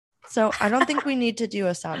So I don't think we need to do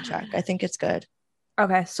a sound check. I think it's good.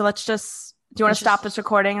 Okay, so do you want to stop this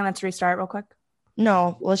recording and let's restart real quick?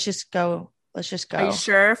 No, let's just go. Are you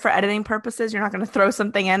sure for editing purposes you're not going to throw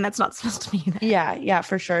something in that's not supposed to be there? Yeah,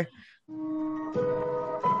 for sure.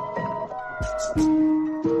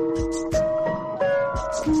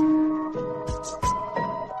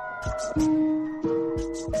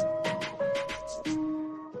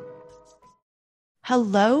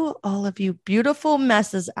 Hello, all of you beautiful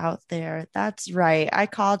messes out there. That's right. I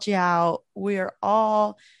called you out. We're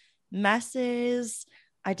all messes.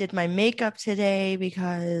 I did my makeup today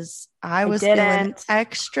because I was feeling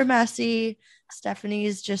extra messy.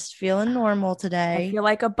 Stephanie's just feeling normal today. I feel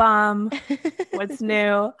like a bum. What's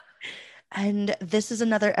new? And this is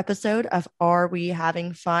another episode of Are We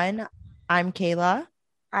Having Fun? I'm Kayla.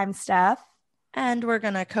 I'm Steph. And we're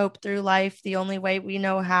going to cope through life the only way we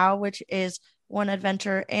know how, which is one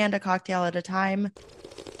adventure and a cocktail at a time.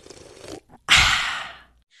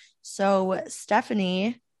 So,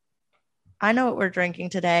 Stephanie, I know what we're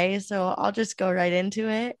drinking today, so I'll just go right into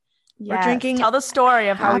it. Yes. We're drinking. Tell the story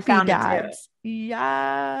of how we found it.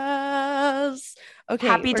 Yes. Okay.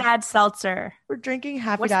 Happy Dad Seltzer. We're drinking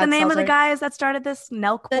Happy What's Dad Seltzer. What's the name of the guys that started this?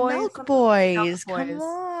 Nelk Boys? Nelk Boys. Come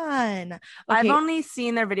on. Okay. I've only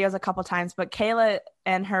seen their videos a couple times, but Kayla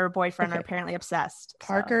and her boyfriend are apparently obsessed.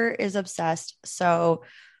 Parker is obsessed. So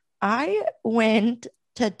I went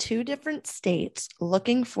to 2 different states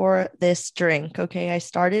looking for this drink. Okay. I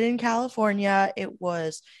started in California. It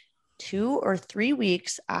was 2 or 3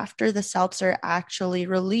 weeks after the seltzer actually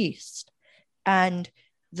released. And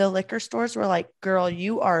the liquor stores were like, girl,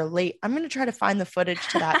 you are late. I'm going to try to find the footage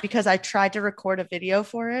to that because I tried to record a video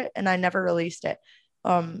for it and I never released it.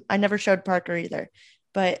 I never showed Parker either,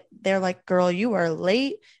 but they're like, girl, you are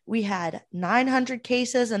late. We had 900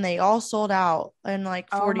 cases and they all sold out in like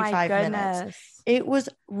 45 minutes. It was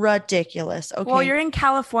ridiculous. Okay. Well, you're in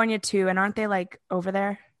California too. And aren't they like over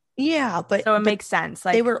there? Yeah. So it makes sense.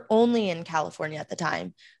 Like they were only in California at the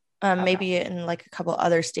time. Maybe in like a couple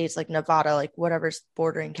other states like Nevada, like whatever's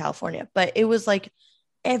bordering California. But it was like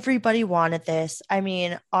everybody wanted this. I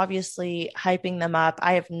mean, obviously hyping them up.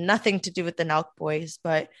 I have nothing to do with the Nelk Boys,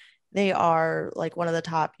 but they are like one of the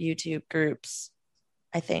top YouTube groups,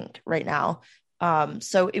 I think, right now.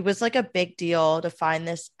 So it was like a big deal to find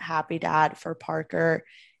this Happy Dad for Parker.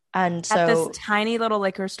 And so at this tiny little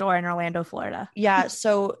liquor store in Orlando, Florida. Yeah.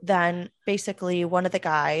 So then basically one of the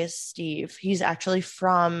guys, Steve, he's actually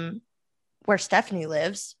from where Stephanie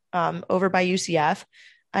lives, over by UCF.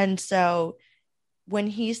 And so when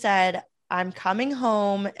he said, I'm coming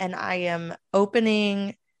home and I am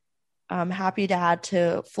opening Happy Dad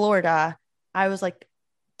to Florida, I was like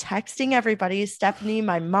texting everybody, Stephanie,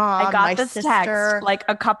 my mom, I got my this sister, text like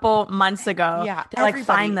a couple months ago. Yeah. They're like,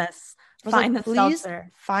 find this. Find the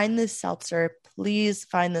seltzer. Find this seltzer. Please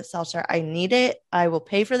find this seltzer. I need it. I will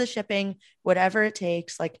pay for the shipping, whatever it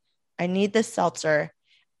takes. Like, I need this seltzer.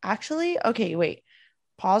 Actually, okay, wait.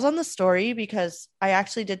 Pause on the story because I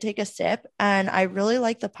actually did take a sip and I really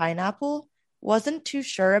like the pineapple. Wasn't too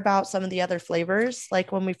sure about some of the other flavors,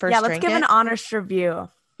 like when we first drank it. Yeah, let's give an honest review.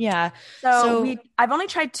 Yeah. So I've only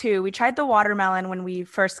tried 2. We tried the watermelon when we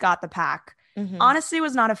first got the pack. Mm-hmm. Honestly,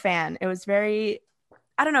 was not a fan. It was very...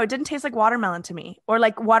 I don't know. It didn't taste like watermelon to me or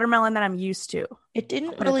like watermelon that I'm used to. It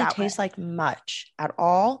didn't really taste like much at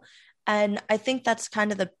all. And I think that's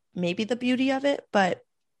kind of maybe the beauty of it, but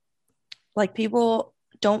like people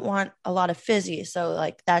don't want a lot of fizzy. So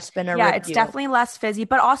like that's been a review. It's definitely less fizzy,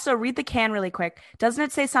 but also read the can really quick. Doesn't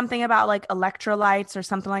it say something about like electrolytes or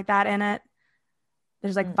something like that in it?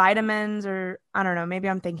 There's like vitamins or I don't know. Maybe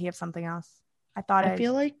I'm thinking of something else. I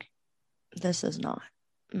feel like this is not.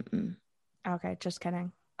 Mm-mm. Okay, just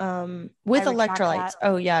kidding. With electrolytes.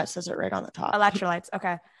 Oh yeah, it says it right on the top. Electrolytes.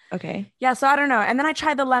 Okay. Okay. Yeah, so I don't know. And then I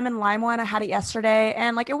tried the lemon lime one. I had it yesterday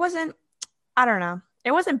and like it wasn't, I don't know. It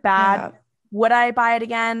wasn't bad. Yeah. Would I buy it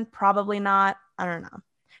again? Probably not. I don't know.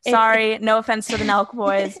 Sorry, no offense to the Nelk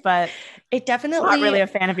Boys, but it definitely not really a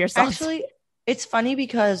fan of yourself. Actually, it's funny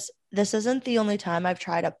because this isn't the only time I've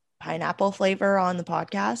tried a pineapple flavor on the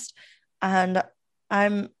podcast. And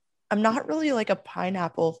I'm not really like a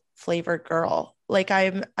pineapple flavored girl. Like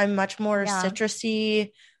I'm much more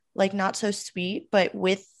citrusy, like not so sweet. But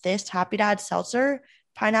with this Happy Dad seltzer,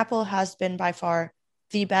 pineapple has been by far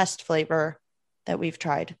the best flavor that we've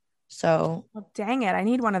tried. So dang it, I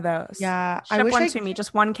need one of those. Yeah, ship one to me,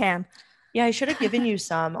 just one can. Yeah, I should have given you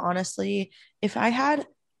some. Honestly, if I had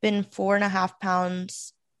been 4.5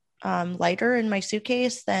 pounds lighter in my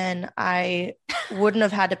suitcase, then I wouldn't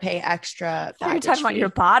have had to pay extra You're baggage talking about fee. your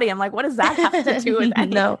body. I'm like, what does that have to do with anything?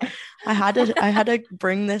 No, I had to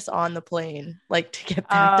bring this on the plane, like to get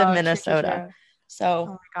back to Oh, Minnesota. true. Oh So,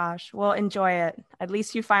 my gosh. Well, enjoy it. At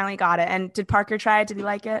least you finally got it. And did Parker try it? Did he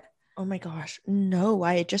like it? oh my gosh, no,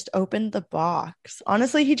 I just opened the box.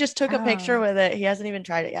 Honestly, he just took a picture Oh, with it. He hasn't even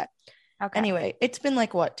tried it yet. okay. Anyway, it's been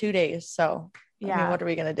like what, 2 days? So, I mean, Yeah. what are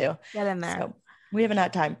we gonna do? Get in there. So, we haven't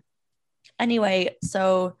had time. Anyway,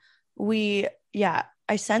 so yeah,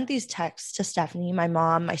 I sent these texts to Stephanie, my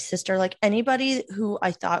mom, my sister, like anybody who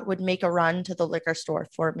I thought would make a run to the liquor store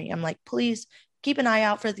for me. I'm like, please keep an eye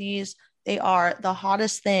out for these. They are the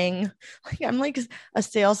hottest thing. Like I'm like a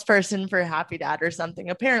salesperson for Happy Dad or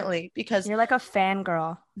something, apparently, because You're like a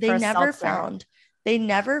fangirl they for a never seltzer. found they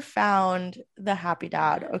never found the Happy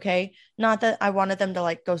Dad. Okay. Not that I wanted them to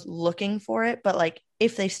like go looking for it, but like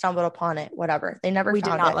if they stumbled upon it, whatever. They never We did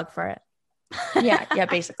found not it. look for it. Yeah,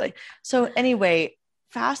 basically. So anyway,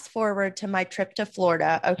 fast forward to my trip to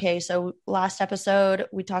Florida. Okay, so last episode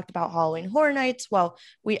we talked about Halloween Horror Nights. Well,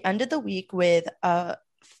 we ended the week with a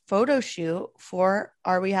photo shoot for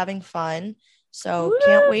Are We Having Fun? So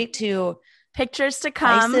can't Woo! wait to Pictures to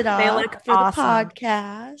spice come. it up They look for awesome. the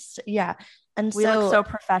podcast. Yeah. And We look so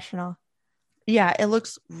professional. yeah, it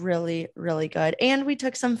looks really, really good. And we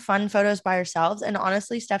took some fun photos by ourselves. And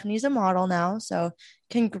honestly, Stephanie's a model now. So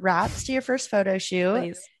congrats to your first photo shoot.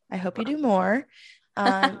 Please. I hope you do more.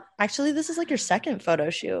 Actually, this is like your second photo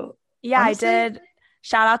shoot. Yeah, Honestly, I did.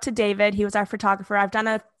 Shout out to David. He was our photographer. I've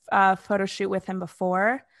done a photo shoot with him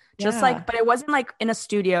before. Just Yeah. like, but it wasn't like in a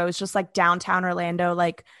studio. It was just like downtown Orlando,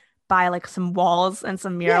 like by like some walls and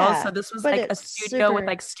some murals. Yeah, So this was but like a it's studio with super-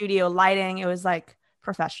 like studio lighting. It was like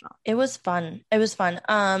professional. It was fun. It was fun.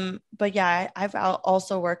 But yeah, I've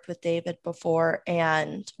also worked with David before,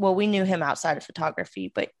 and well, we knew him outside of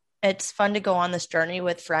photography, but it's fun to go on this journey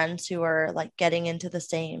with friends who are like getting into the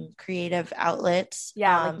same creative outlets.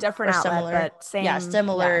 Yeah, like different or outlet, similar, but same.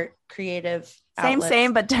 similar creative Same, outlets.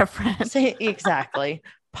 same, but different. Exactly.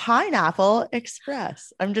 Pineapple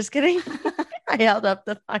Express. I'm just kidding. I held up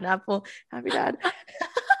the pineapple. Happy Dad.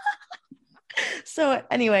 So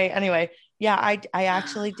anyway, yeah, I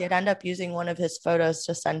actually did end up using one of his photos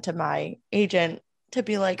to send to my agent to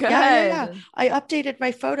be like, yeah. I updated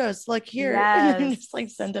my photos. Like here, Yes. and just like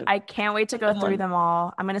send it. I can't wait to go through them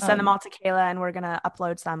all. I'm gonna send them all to Kayla, and we're gonna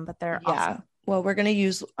upload some. But they're awesome. Well, we're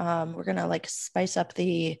gonna like spice up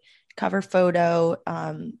the cover photo.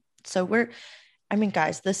 So I mean,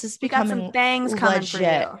 guys, this is becoming things coming for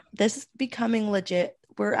you. This is becoming legit.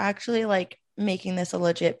 We're actually like making this a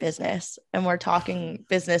legit business, and we're talking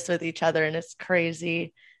business with each other, and it's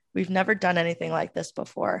crazy. We've never done anything like this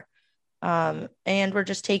before. And we're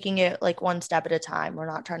just taking it like one step at a time. We're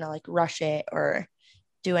not trying to like rush it or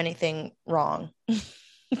do anything wrong.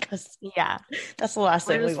 Because yeah, that's the last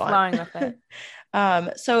thing we want. Flowing with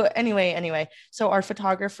it. So anyway, so our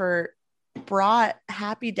photographer brought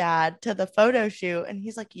Happy Dad to the photo shoot, and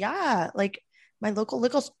he's like, yeah, like my local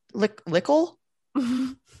liquor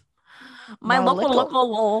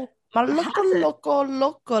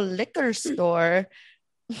store.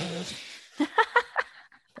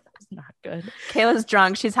 Not good. Kayla's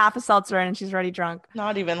drunk. She's half a seltzer and she's already drunk.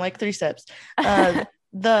 Not even like 3 sips.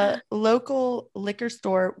 The local liquor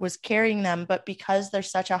store was carrying them, but because they're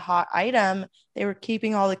such a hot item, they were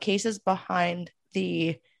keeping all the cases behind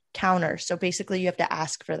the counter. So basically you have to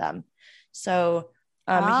ask for them. So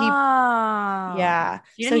you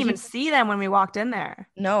didn't even see them when we walked in there.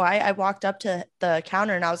 No, I walked up to the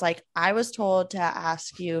counter and I was like, I was told to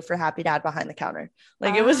ask you for Happy Dad behind the counter.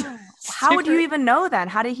 Like it was how would you even know then?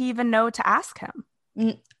 How did he even know to ask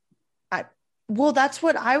him? Well, that's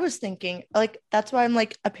what I was thinking. Like, that's why I'm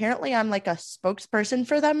like, apparently I'm like a spokesperson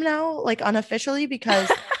for them now, like unofficially, because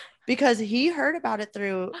he heard about it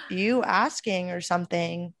through you asking or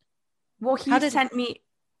something. Well, he sent me,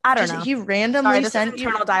 I don't know. He randomly sent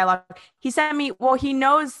internal dialogue. He sent me, well, he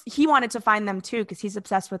knows he wanted to find them too, because he's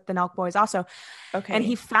obsessed with the Nelk Boys also. Okay. And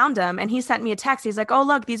he found them and he sent me a text. He's like, oh,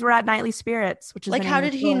 look, these were at Nightly Spirits, which is like, how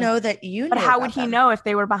did he know that you knew? But how would he know if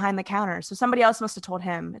they were behind the counter? So somebody else must have told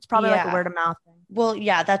him. It's probably like a word of mouth thing. Well,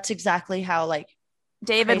 yeah, that's exactly how like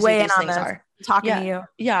David weigh in on this. Are. Talking to you.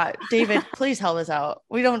 Yeah. David, please help us out.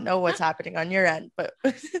 We don't know what's happening on your end, but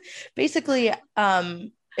basically,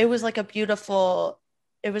 it was like a beautiful,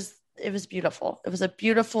 it was beautiful. It was a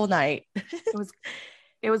beautiful night.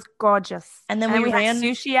 It was gorgeous. And then we ran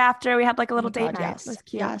sushi after. We had like a little date night. Yes. It was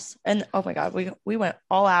cute. Yes. And oh my God, we went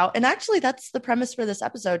all out. And actually that's the premise for this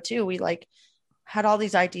episode too. We like had all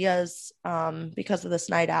these ideas because of this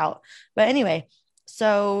night out. But anyway,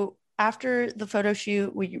 so after the photo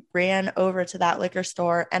shoot, we ran over to that liquor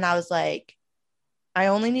store and I was like, I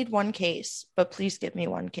only need one case, but please give me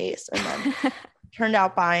one case. And then turned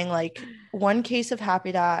out buying like one case of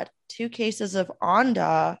Happy Dad, 2 cases of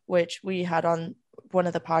Onda, which we had on one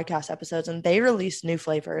of the podcast episodes, and they released new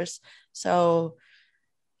flavors. So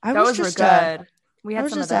those were good. We had I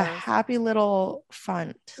was some just of a those. happy little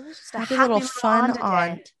fun. It was just a happy little fun Onda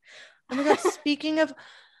aunt. day. Oh my God. Speaking of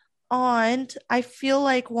aunt, I feel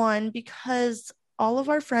like one because all of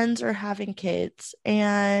our friends are having kids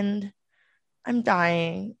and I'm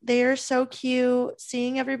dying. They are so cute.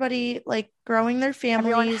 Seeing everybody like growing their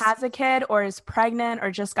families. Everyone has a kid or is pregnant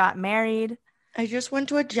or just got married. I just went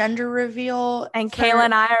to a gender reveal. And Kayla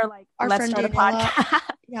and I are like, let's start Daniela. a podcast.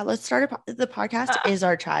 Yeah, let's start the podcast is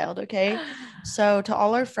our child, okay? So to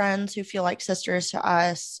all our friends who feel like sisters to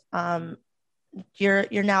us,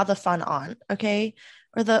 you're now the fun aunt, okay?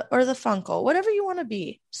 Or the funkle, whatever you want to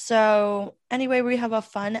be. So anyway, we have a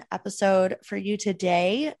fun episode for you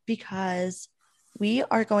today because we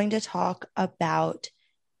are going to talk about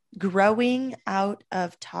growing out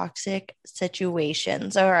of toxic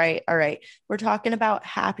situations. All right. We're talking about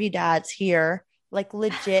happy dads here, like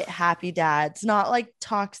legit happy dads, not like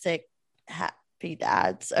toxic happy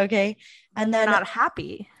dads. Okay. And they're not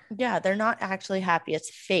happy. Yeah, they're not actually happy.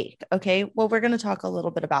 It's fake. Okay. Well, we're going to talk a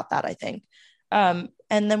little bit about that, I think. And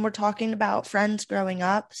then we're talking about friends growing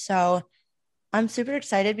up. So I'm super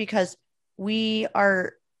excited because we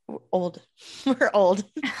are old. We're old.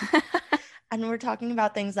 And we're talking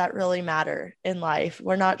about things that really matter in life.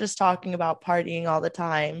 We're not just talking about partying all the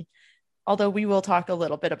time. Although we will talk a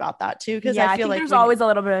little bit about that too. Because I feel like there's always a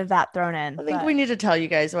little bit of that thrown in. I think we need to tell you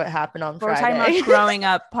guys what happened on Friday. We're talking about growing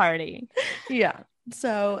up party. Yeah.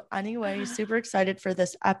 So anyway, super excited for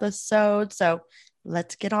this episode. So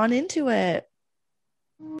let's get on into it.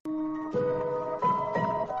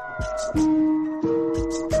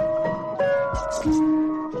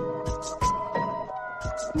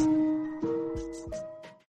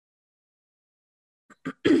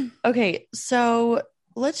 Okay, so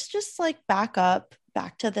let's just like back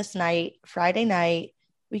to this night, Friday night.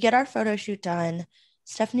 We get our photo shoot done.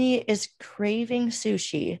 Stephanie is craving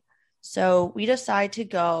sushi. So we decide to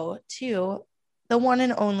go to the one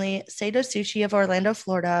and only Sato Sushi of Orlando,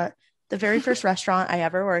 Florida, the very first restaurant I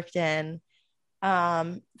ever worked in.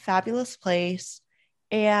 Fabulous place.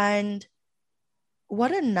 And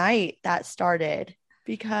what a night that started.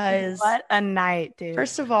 Because what a night, dude.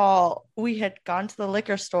 First of all, we had gone to the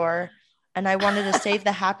liquor store and I wanted to save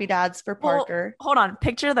the happy dads for Parker. Well, hold on.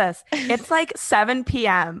 Picture this. It's like 7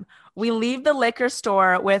 p.m. We leave the liquor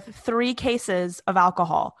store with 3 cases of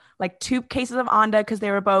alcohol, like 2 cases of Onda because they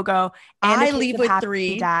were BOGO. And I leave with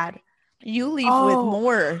 3. Dad. You leave with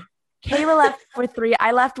more. Kayla left with 3.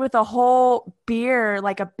 I left with a whole beer,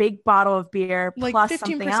 like a big bottle of beer, like plus 15%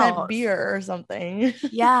 something else. beer or something.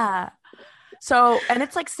 Yeah. So, and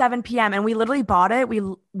it's like 7 p.m. and we literally bought it. We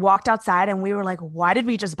walked outside and we were like, why did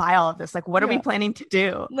we just buy all of this? Like, what are we planning to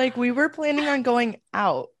do? Like, we were planning on going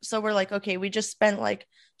out. So we're like, okay, we just spent like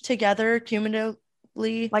together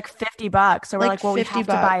cumulatively like $50. So we're like, well, we have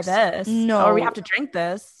to buy this. No. Or we have to drink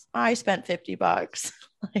this. I spent $50.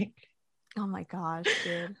 Like, oh my gosh,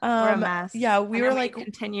 dude. We're a mess. Yeah, we were like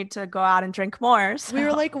continued to go out and drink more. So. We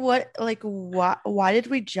were like, why did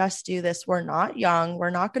we just do this? We're not young. We're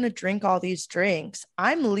not going to drink all these drinks.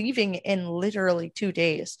 I'm leaving in literally 2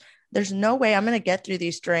 days. There's no way I'm going to get through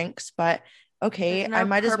these drinks, but okay, I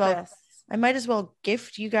might as well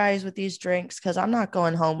gift you guys with these drinks because I'm not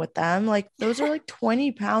going home with them. Like those are like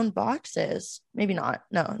 20-pound boxes. Maybe not.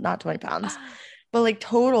 No, not 20 pounds. But like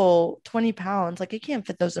total 20 pounds, like I can't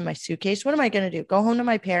fit those in my suitcase. What am I going to do? Go home to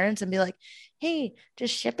my parents and be like, hey,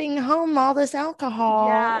 just shipping home all this alcohol.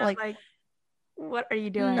 Yeah, like what are you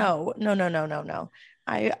doing? No.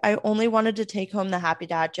 I only wanted to take home the Happy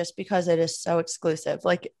Dad just because it is so exclusive.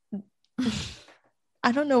 Like,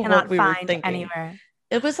 I don't know what we were thinking. Anywhere.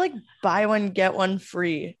 It was like buy one, get one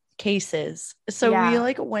free cases. So we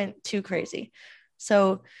like went too crazy.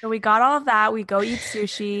 So we got all of that. We go eat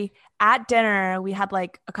sushi. At dinner, we had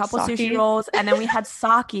like a couple sushi rolls and then we had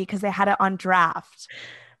sake because they had it on draft,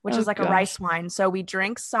 which is like a rice wine. So we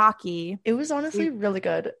drank sake. It was honestly really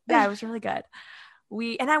good. Yeah, it was really good.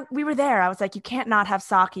 We were there. I was like, you can't not have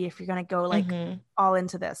sake if you're going to go like all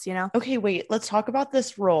into this, you know? Okay, wait, let's talk about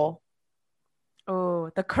this roll. Oh,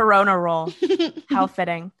 the Corona roll. How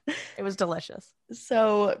fitting. It was delicious.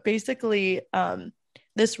 So basically,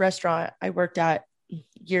 this restaurant I worked at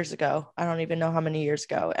years ago. I don't even know how many years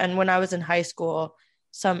ago. And when I was in high school,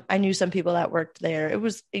 I knew some people that worked there. It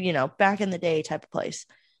was, back in the day type of place.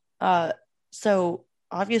 So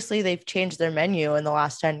obviously they've changed their menu in the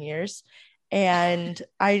last 10 years. And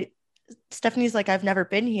Stephanie's like, I've never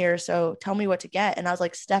been here, so tell me what to get. And I was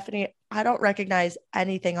like, Stephanie, I don't recognize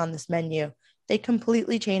anything on this menu. They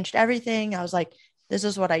completely changed everything. I was like, this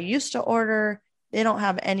is what I used to order. They don't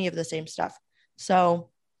have any of the same stuff. So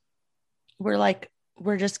we're like,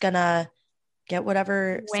 we're just gonna get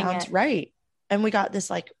whatever sounds right. And we got this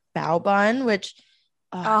like bao bun, which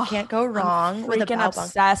can't go wrong with a bao bun.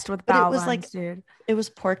 Obsessed with bao buns, like, dude. It was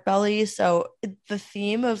pork belly, so the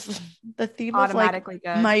theme of like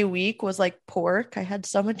my week was like pork. I had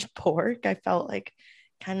so much pork. I felt like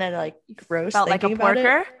kind of like gross. Felt like a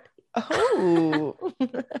porker. Oh.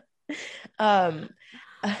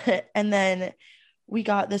 And then we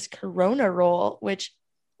got this Corona roll, which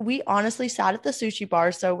we honestly sat at the sushi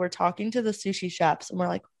bar. So we're talking to the sushi chefs and we're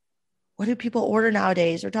like, what do people order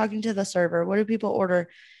nowadays? We're talking to the server. What do people order?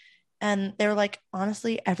 And they were like,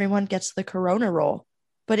 honestly, everyone gets the Corona roll,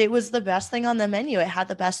 but it was the best thing on the menu. It had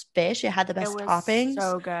the best fish. It had the best toppings.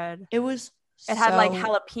 So good. It had like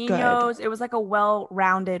jalapenos. Good. It was like a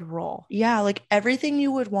well-rounded roll. Yeah. Like everything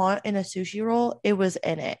you would want in a sushi roll, it was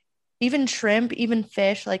in it. Even shrimp, even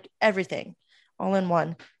fish, like everything all in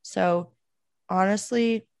one. So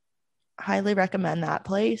honestly, highly recommend that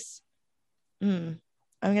place. I'm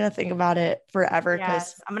going to think about it forever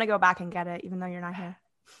because I'm going to go back and get it even though you're not here.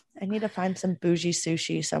 I need to find some bougie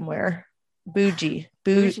sushi somewhere. Bougie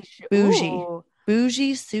sushi.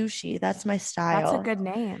 That's my style. That's a good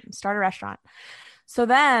name. Start a restaurant. So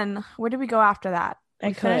then where did we go after that?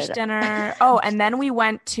 We finished dinner. And then we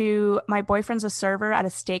went to, my boyfriend's a server at a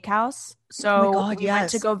steakhouse. So we went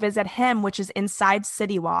to go visit him, which is inside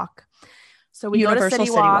City Walk. So we go to City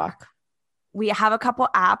Walk. We have a couple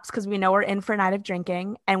apps because we know we're in for a night of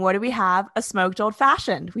drinking. And what do we have? A smoked old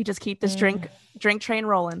fashioned. We just keep this drink train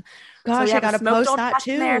rolling. Gosh, so I gotta post that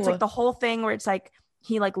too. There. It's like the whole thing where it's like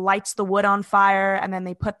he like lights the wood on fire and then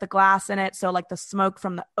they put the glass in it. So like the smoke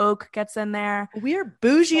from the oak gets in there. We're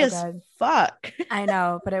bougie as fuck. I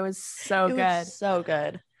know, but it was so good. Was so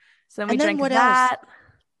good. So we drank that. Else?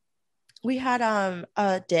 We had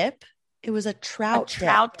a dip. It was a trout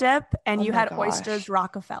dip. And you had oysters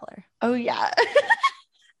Rockefeller. Oh yeah.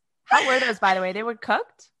 How were those, by the way? They were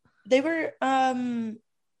cooked? They were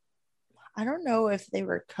I don't know if they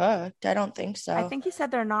were cooked. I don't think so. I think you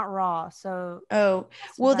said they're not raw. So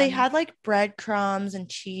they had like breadcrumbs and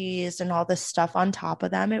cheese and all this stuff on top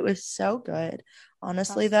of them. It was so good.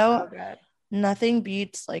 Honestly, though, nothing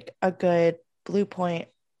beats like a good Blue Point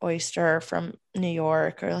oyster from New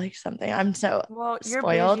York or like something. I'm so spoiled. You're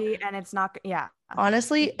bougie and it's not. Yeah.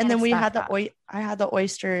 Honestly, and then we had I had the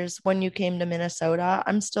oysters when you came to Minnesota.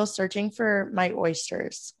 I'm still searching for my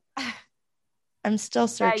oysters. I'm still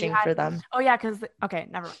searching for them. Oh yeah, okay,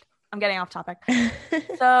 never mind. I'm getting off topic.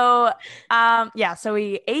 So so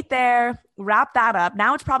we ate there, wrapped that up.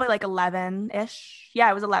 Now it's probably like 11-ish. Yeah,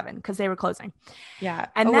 it was 11 because they were closing. Yeah.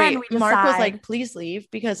 And then Mark was like, please leave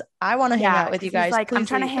because I want to hang out with you guys. He's like, I'm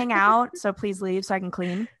trying to hang out, so please leave so I can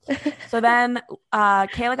clean. So then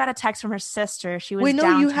Kayla got a text from her sister. She was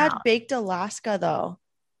downtown. You had Baked Alaska though.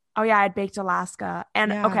 Oh yeah, I had Baked Alaska.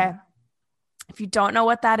 And okay. If you don't know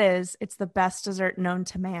what that is, it's the best dessert known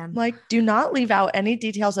to man. Like, do not leave out any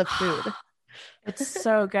details of food. It's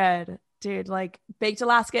so good, dude. Like Baked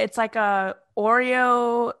Alaska, it's like a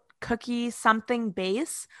Oreo cookie something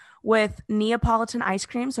base with Neapolitan ice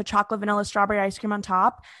cream, so chocolate, vanilla, strawberry ice cream on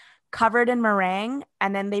top, covered in meringue,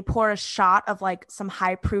 and then they pour a shot of like some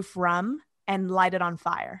high proof rum and light it on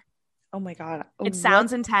fire. Oh my God. It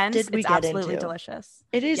sounds intense. It's absolutely delicious.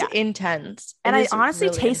 It is intense. And I honestly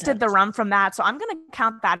tasted the rum from that. So I'm going to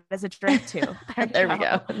count that as a drink too. There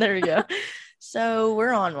we go. So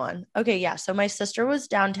we're on one. Okay. Yeah. So my sister was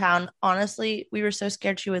downtown. Honestly, we were so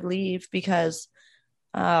scared she would leave because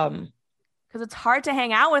it's hard to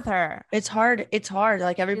hang out with her. It's hard.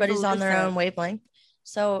 Like everybody's on their own wavelength.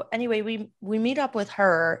 So anyway, we meet up with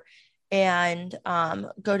her and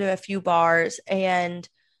go to a few bars and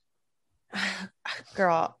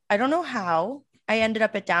girl, I don't know how I ended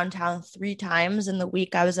up at downtown 3 times in the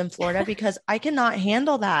week I was in Florida because I cannot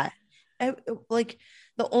handle that. Like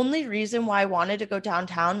the only reason why I wanted to go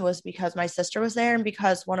downtown was because my sister was there and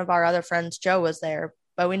because one of our other friends, Joe, was there,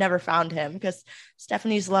 but we never found him because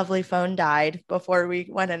Stephanie's lovely phone died before we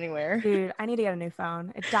went anywhere. Dude, I need to get a new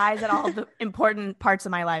phone. It dies at all the important parts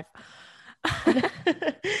of my life.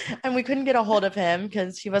 And we couldn't get a hold of him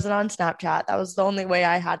because he wasn't on Snapchat. That was the only way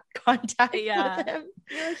I had contact with him.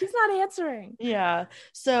 Like, he's not answering. Yeah.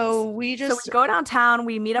 So we go downtown,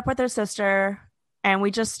 we meet up with her sister, and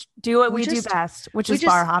we just do what we do best, which is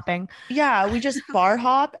bar hopping. Yeah, we just bar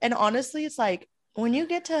hop. And honestly, it's like when you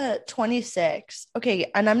get to 26,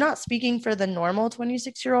 okay, and I'm not speaking for the normal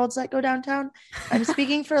 26-year-olds that go downtown. I'm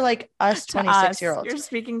speaking for like us To us, 26-year-olds. you're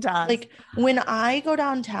speaking to us. Like when I go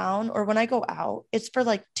downtown or when I go out, it's for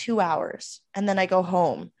like 2 hours and then I go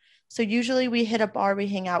home. So usually we hit a bar, we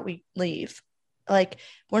hang out, we leave. Like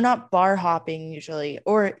we're not bar hopping usually,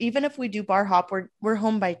 or even if we do bar hop, we're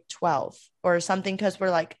home by 12 or something because we're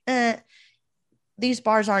like, these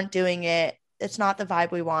bars aren't doing it. It's not the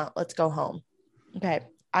vibe we want. Let's go home. Okay.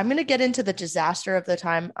 I'm going to get into the disaster of the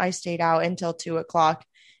time I stayed out until 2 o'clock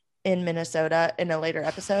in Minnesota in a later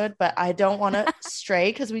episode, but I don't want to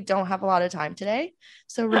stray because we don't have a lot of time today.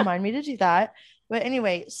 So remind me to do that. But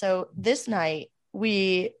anyway, so this night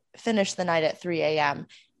we finished the night at 3 a.m.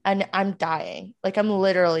 and I'm dying. Like I'm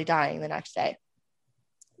literally dying the next day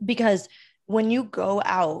because when you go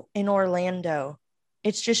out in Orlando,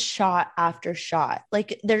 it's just shot after shot.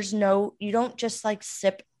 Like you don't just like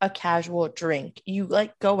sip a casual drink. You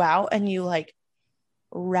like go out and you like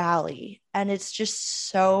rally and it's just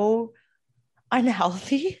so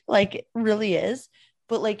unhealthy. Like it really is.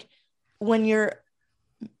 But like when you're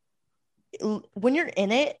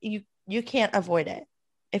in it, you can't avoid it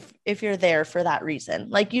if you're there for that reason.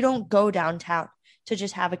 Like you don't go downtown to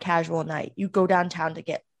just have a casual night. You go downtown to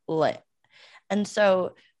get lit. And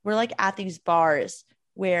so we're like at these bars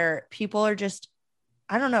where people are just,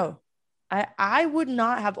 I don't know. I would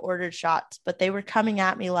not have ordered shots, but they were coming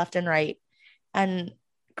at me left and right. And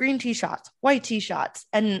green tea shots, white tea shots.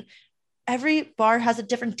 And every bar has a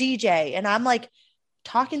different DJ. And I'm like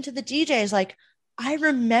talking to the DJs, like, I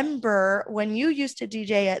remember when you used to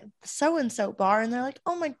DJ at so-and-so bar. And they're like,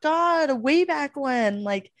 oh my God, way back when.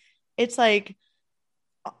 Like, it's like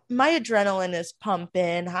my adrenaline is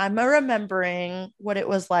pumping. I'm remembering what it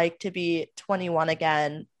was like to be 21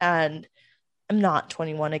 again. And I'm not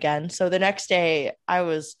 21 again. So the next day I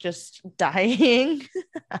was just dying.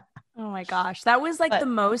 Oh my gosh. That was like the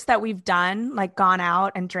most that we've done, like gone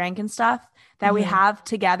out and drank and stuff that we have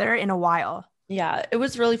together in a while. Yeah, it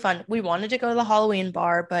was really fun. We wanted to go to the Halloween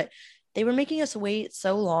bar, but they were making us wait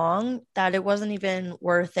so long that it wasn't even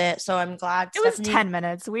worth it. So I'm glad it was 10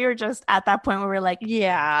 minutes. We were just at that point where we were like,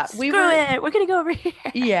 yeah, we're going to go over here.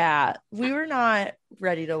 Yeah, we were not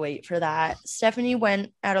ready to wait for that. Stephanie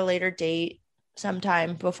went at a later date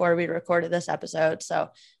sometime before we recorded this episode. So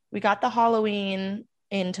we got the Halloween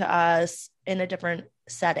into us in a different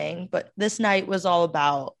setting, but this night was all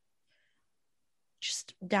about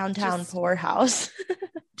just downtown poorhouse.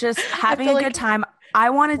 Just having a good time.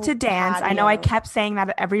 I wanted to dance. Patio. I know I kept saying that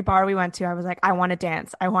at every bar we went to. I was like, I want to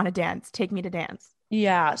dance. I want to dance. Take me to dance.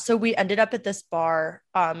 Yeah. So we ended up at this bar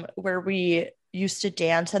where we used to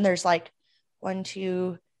dance, and there's like 1,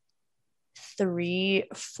 2, 3,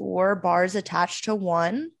 4 bars attached to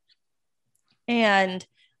one. And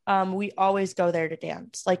we always go there to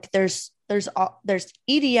dance. Like there's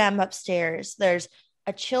EDM upstairs. There's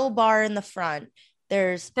a chill bar in the front.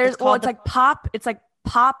 It's like pop. It's like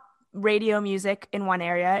pop radio music in one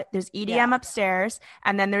area. There's EDM upstairs,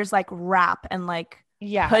 and then there's like rap and like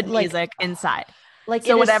hood music inside. Like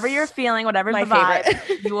so, whatever you're feeling, whatever the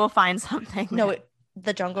vibe, you will find something. No,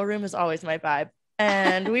 the Jungle Room is always my vibe,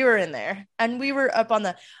 and we were in there, and we were up on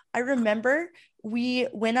the. I remember we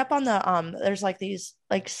went up on the There's like these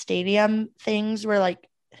like stadium things where like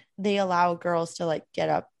they allow girls to like get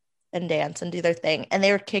up and dance and do their thing, and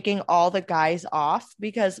they were kicking all the guys off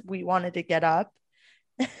because we wanted to get up.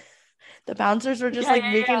 The bouncers were just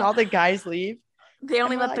making all the guys leave. They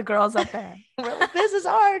only let the girls up there. We're like, this is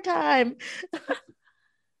our time.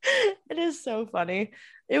 It is so funny.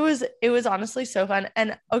 It was honestly so fun.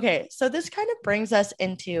 And okay, so this kind of brings us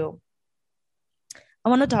into, I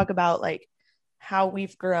want to talk about like how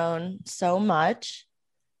we've grown so much,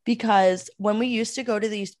 because when we used to go to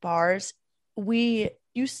these bars, we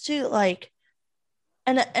used to like,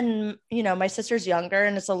 and you know, my sister's younger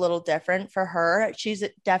and it's a little different for her. She's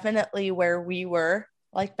definitely where we were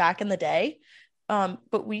like back in the day.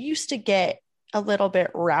 But we used to get a little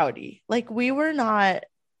bit rowdy. Like we were not,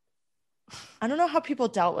 I don't know how people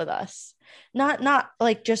dealt with us. Not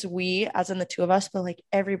like just we as in the two of us, but like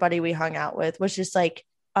everybody we hung out with was just like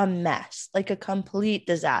a mess, like a complete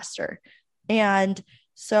disaster. And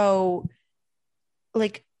so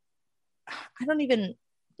like, I don't even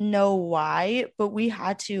know why, but we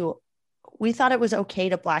thought it was okay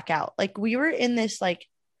to black out. Like we were in this like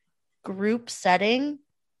group setting,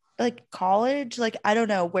 like college, like I don't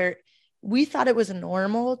know, where we thought it was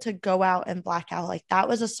normal to go out and black out. Like that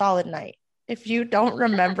was a solid night. If you don't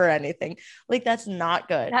remember anything, like that's not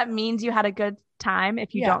good. That means you had a good time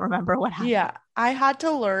if you don't remember what happened. Yeah. I had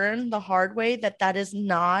to learn the hard way that is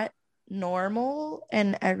not normal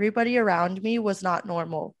and everybody around me was not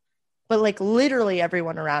normal. But like literally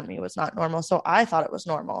everyone around me was not normal. So I thought it was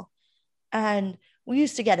normal. And we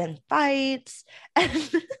used to get in fights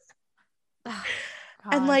and, Oh,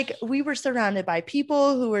 and like gosh. we were surrounded by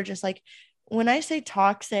people who were just like, when I say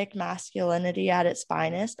toxic masculinity at its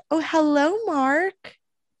finest, oh, hello, Mark.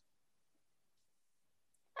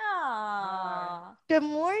 Aw. Good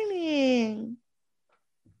morning.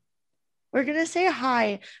 We're going to say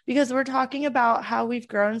hi because we're talking about how we've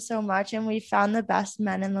grown so much and we found the best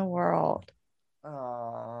men in the world.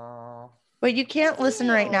 Oh. But you can't listen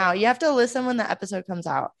right now. You have to listen when the episode comes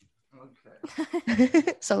out.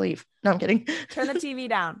 Okay. So leave. No, I'm kidding. Turn the TV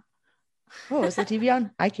down. Oh, is the TV on?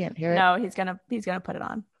 I can't hear it. No, he's gonna put it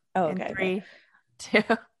on. Oh, In okay. 3, 2,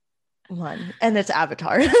 1. And it's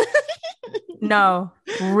Avatar. No,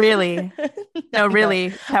 really. No,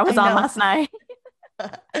 really. That was on last night.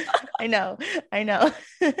 I know.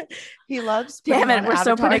 He loves Damn it, we're Avatar.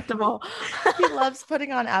 so predictable. He loves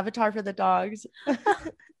putting on Avatar for the dogs.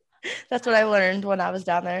 That's what I learned when I was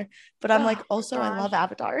down there. But I'm like, also, I love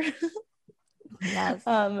Avatar. Yes.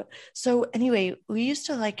 So anyway, we used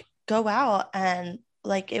to like go out and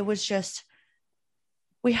like it was just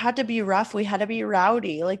we had to be rough, we had to be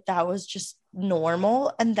rowdy. Like that was just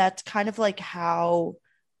normal. And that's kind of like how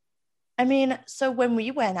so when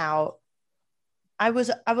we went out, I was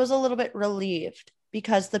a little bit relieved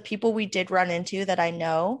because the people we did run into that I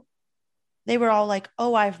know, they were all like,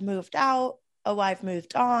 oh, I've moved out. Oh, I've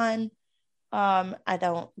moved on. I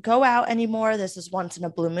don't go out anymore. This is once in a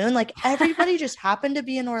blue moon. Like everybody just happened to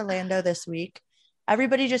be in Orlando this week.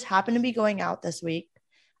 Everybody just happened to be going out this week.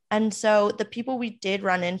 And so the people we did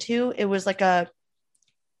run into, it was like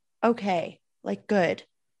okay, like good.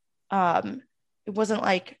 It wasn't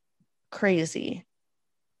like crazy.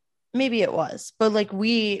 Maybe it was, but like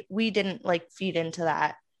we didn't like feed into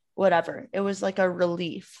that, whatever. It was like a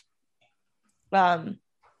relief. But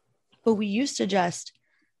we used to just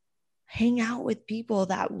hang out with people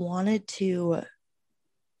that wanted to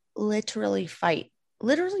literally fight.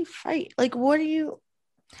 Like, what do you?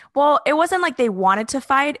 Well, it wasn't like they wanted to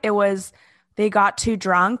fight. It was they got too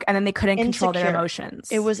drunk and then they couldn't control their Insecure. emotions.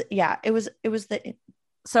 It was the.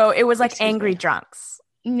 So it was like Excuse angry me. drunks.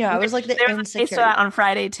 No, it was like the There was a taste of insecure. that on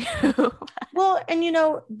Friday too. Well, and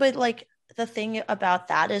but like the thing about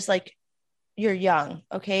that is like you're young,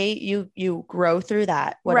 okay? You grow through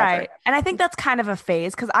that, whatever. Right. And I think that's kind of a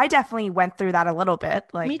phase because I definitely went through that a little bit.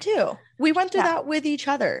 Like Me too. We went through that with each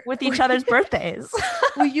other. with each other's birthdays.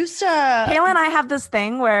 We used to. Kayla and I have this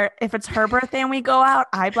thing where if it's her birthday and we go out,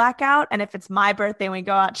 I black out. And if it's my birthday and we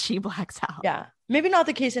go out, she blacks out. Yeah. Maybe not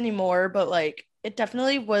the case anymore, but like it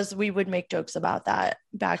definitely was. We would make jokes about that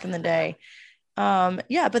back in the day.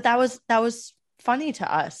 Yeah, but that was funny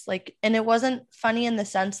to us. Like, and it wasn't funny in the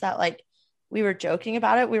sense that like we were joking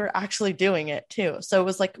about it. We were actually doing it too. So it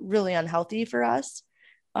was like really unhealthy for us.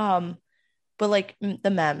 But like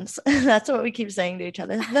the memes, that's what we keep saying to each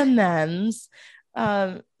other, the memes.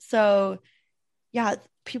 So yeah,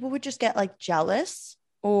 people would just get like jealous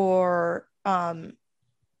or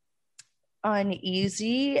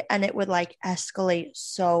uneasy, and it would like escalate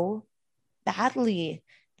so badly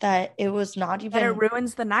that it was not even. And it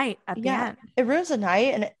ruins the night at the end. It ruins the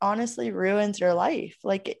night, and it honestly ruins your life.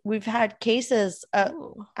 Like we've had cases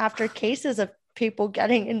after cases of people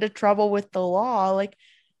getting into trouble with the law. Like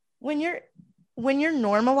when you're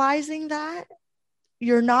normalizing that,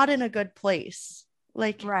 you're not in a good place.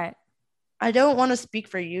 Like, right. I don't want to speak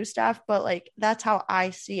for you, Steph, but like that's how I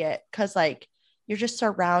see it, because like you're just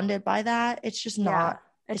surrounded by that. It's just not.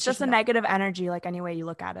 It's just a negative energy, like any way you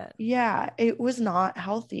look at it. Yeah, it was not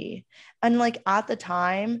healthy. And like at the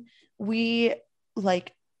time, I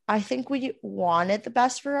think we wanted the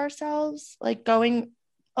best for ourselves, like going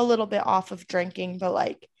a little bit off of drinking, but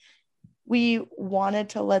like we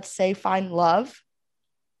wanted to, let's say, find love,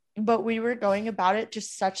 but we were going about it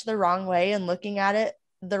just such the wrong way and looking at it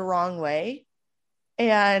the wrong way.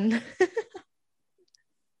 And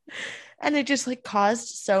and it just like caused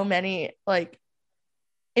so many like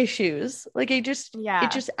issues. Like it just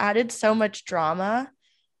added so much drama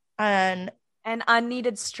and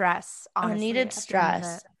unneeded stress. Honestly,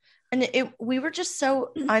 and we were just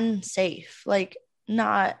so unsafe. Like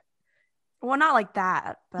not like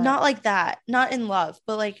that, but not in love,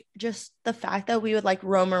 but like just the fact that we would like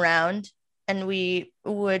roam around and we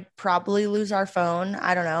would probably lose our phone.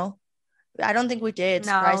 I don't know. I don't think we did.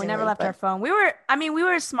 No, we never left our phone. We were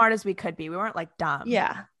as smart as we could be. We weren't like dumb.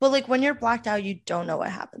 Yeah. But like when you're blacked out, you don't know what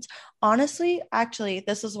happens. Honestly, actually,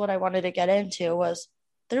 this is what I wanted to get into was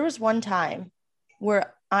there was one time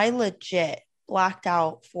where I legit blacked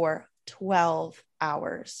out for 12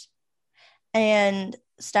 hours. And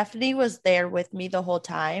Stephanie was there with me the whole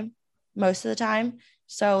time, most of the time.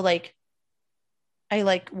 So like I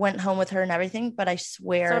like went home with her and everything, but I So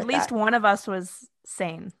swear at least that one of us was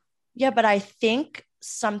sane. yeah, but I think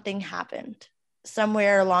something happened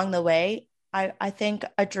somewhere along the way. I think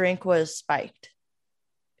a drink was spiked,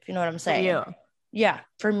 if you know what I'm For saying. you. Yeah,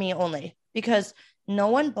 for me only, because no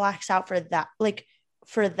one blacks out for that, like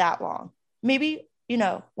for that long. Maybe,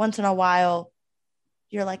 once in a while,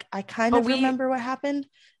 you're like, I kind But of remember what happened.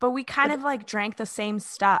 we kind But, of like drank the same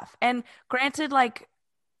stuff. And granted, like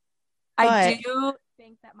I but do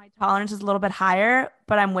think that my tolerance is a little bit higher,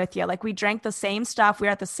 but I'm with you. Like we drank the same stuff. We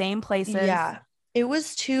were at the same places. yeah, it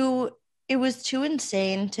was too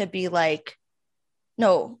insane to be like,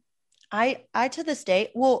 no, I to this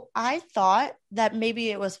day, well, I thought that maybe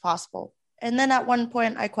it was possible. And then at one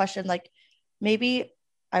point I questioned, like, maybe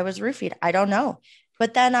I was roofied. I don't know.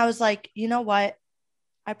 But then I was like, you know what?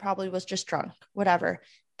 I probably was just drunk, whatever.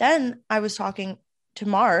 Then I was talking to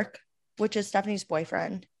Mark, which is Stephanie's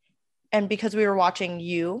boyfriend. And because we were watching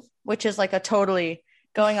You, which is like a totally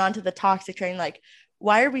going on to the toxic train, like,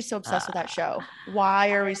 why are we so obsessed with that show?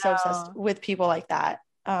 Why are we so obsessed with people like that?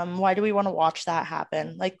 Why do we want to watch that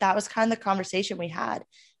happen? Like, that was kind of the conversation we had.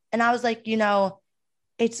 And I was like,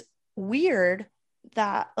 it's weird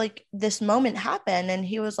that like this moment happened. And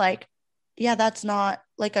he was like, yeah, that's not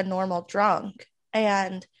like a normal drunk.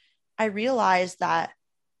 And I realized that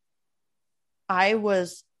I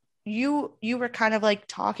was you were kind of like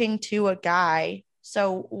talking to a guy,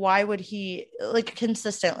 so why would he like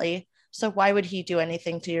consistently, so why would he do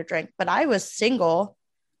anything to your drink? But I was single,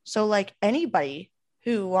 so like anybody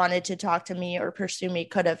who wanted to talk to me or pursue me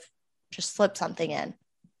could have just slipped something in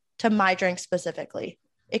to my drink specifically.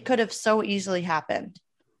 It could have so easily happened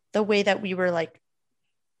the way that we were like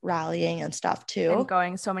rallying and stuff too. And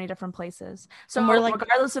going so many different places. So And we're like,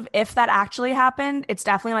 regardless of if that actually happened, it's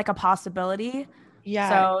definitely like a possibility. yeah,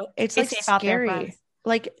 So it's stay like safe out there, scary. friends.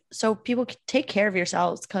 Like, so people take care of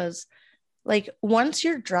yourselves, because like once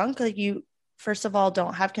you're drunk, like you first of all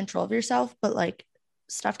don't have control of yourself, but like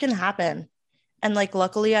stuff can happen. And like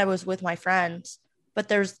luckily I was with my friends, but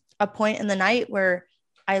there's a point in the night where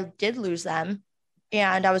I did lose them,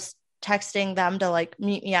 and I was texting them to like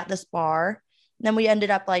meet me at this bar. And then we ended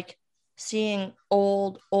up like seeing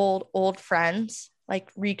old friends,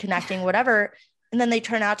 like reconnecting, whatever. And then they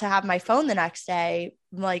turn out to have my phone the next day.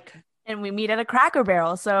 Like, And we meet at a Cracker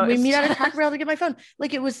Barrel. So we it's meet at a Cracker Barrel to get my phone.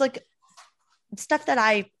 Like, it was like stuff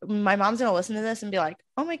that my mom's gonna listen to this and be like,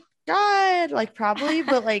 oh my God, like probably,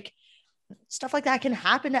 but like stuff like that can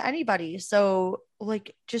happen to anybody. So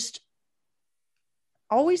like just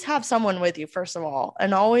always have someone with you, first of all,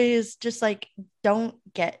 and always just like don't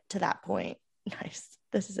get to that point. Nice.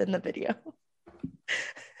 This is in the video.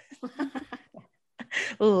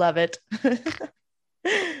 Love it.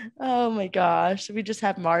 Oh my gosh. We just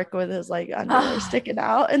have Mark with his like underwear sticking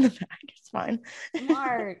out in the back. It's fine.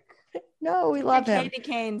 Mark. No, we love him. Candy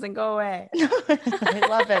canes and go away. We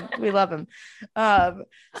love him. We love him.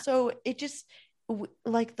 So it just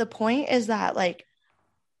like the point is that like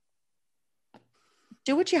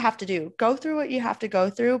do what you have to do. Go through what you have to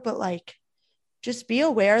go through, but like just be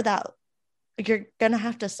aware that you're gonna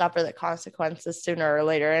have to suffer the consequences sooner or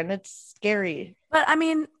later, and it's scary. But I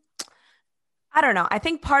mean, I don't know. I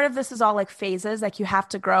think part of this is all like phases. Like you have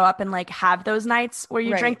to grow up and like have those nights where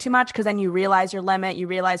you drink too much, because then you realize your limit, you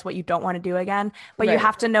realize what you don't want to do again, but you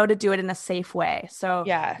have to know to do it in a safe way. So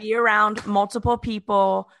be around multiple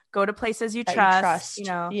people, go to places you trust,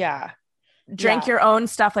 drink your own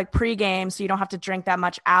stuff like pregame, so you don't have to drink that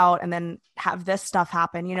much out and then have this stuff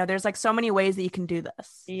happen. There's like so many ways that you can do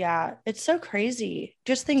this. Yeah, it's so crazy.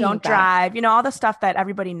 Just thinking don't drive, all the stuff that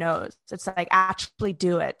everybody knows. It's like actually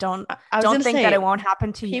do it. Don't think that it won't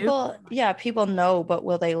happen to you. Yeah, people know, but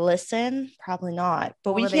will they listen? Probably not.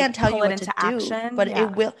 But we can't tell you what to do. But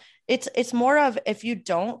it will. It's more of if you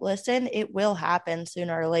don't listen, it will happen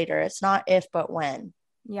sooner or later. It's not if, but when.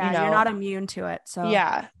 Yeah, you're not immune to it. So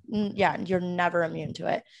yeah, you're never immune to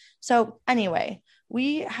it. So anyway,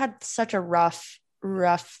 we had such a rough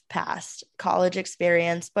past college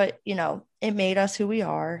experience, but it made us who we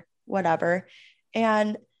are, whatever.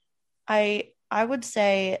 And I would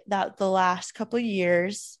say that the last couple of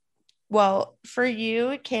years, well, for you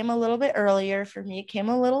it came a little bit earlier, for me it came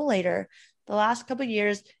a little later. The last couple of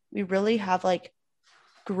years we really have like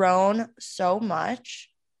grown so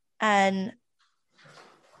much, and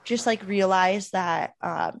just like realize that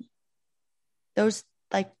those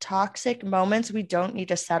like toxic moments we don't need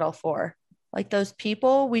to settle for. Like those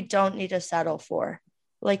people we don't need to settle for.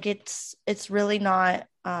 Like it's really not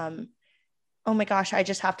oh my gosh, I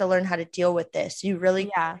just have to learn how to deal with this. You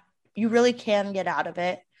really you really can get out of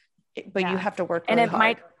it, but you have to work really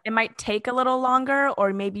hard. It might take a little longer,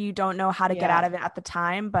 or maybe you don't know how to get out of it at the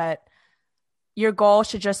time, but your goal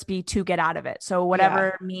should just be to get out of it. So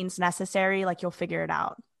whatever means necessary, like you'll figure it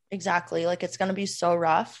out. Exactly. Like it's going to be so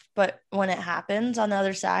rough, but when it happens on the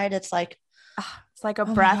other side, it's like a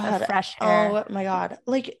breath of fresh air. Oh my God.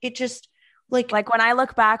 Like it just like when I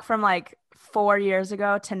look back from like 4 years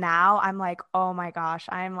ago to now, I'm like, oh my gosh,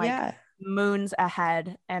 I'm like moons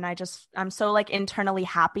ahead. And I'm so like internally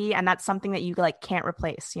happy. And that's something that you like can't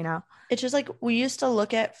replace, you know? It's just like, we used to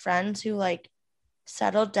look at friends who like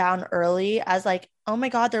settled down early as like, oh my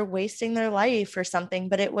God, they're wasting their life or something.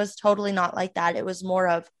 But it was totally not like that. It was more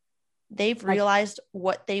of, they've realized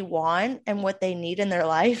what they want and what they need in their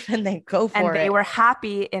life, and they go for it. And they were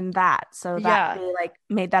happy in that. So that they like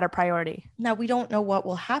made that a priority. Now we don't know what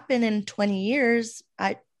will happen in 20 years.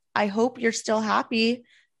 I hope you're still happy,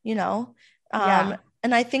 you know? And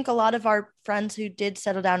I think a lot of our friends who did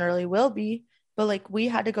settle down early will be, but like we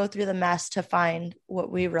had to go through the mess to find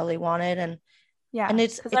what we really wanted. And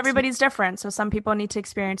it's because everybody's different. So some people need to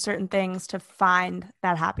experience certain things to find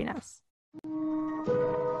that happiness.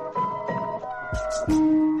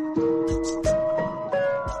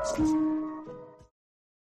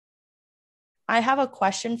 I have a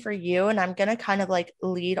question for you, and I'm going to kind of like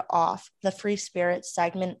lead off the free spirit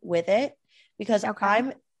segment with it, because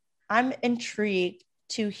I'm intrigued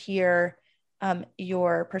to hear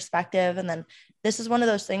your perspective. And then this is one of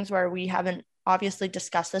those things where we haven't obviously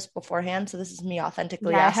discussed this beforehand. So this is me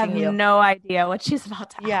authentically asking you. I have no idea what she's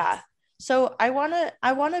about to ask. Yeah. So I want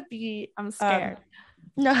to be, I'm scared.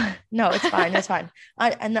 No, it's fine. It's fine.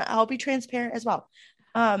 And I'll be transparent as well.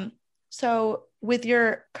 So with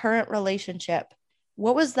your current relationship,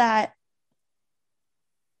 what was that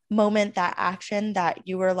moment, that action that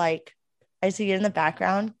you were like, I see it in the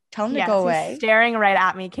background. Tell him to go away. Staring right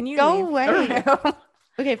at me. Can you go away?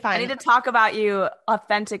 Okay, fine. I need to talk about you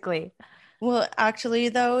authentically. Well, actually,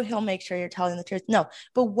 though, he'll make sure you're telling the truth. No,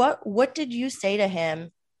 but what did you say to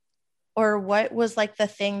him? Or what was like the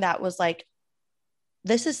thing that was like,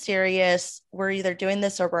 this is serious. We're either doing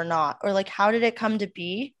this or we're not. Or like, how did it come to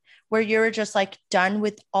be where you were just like done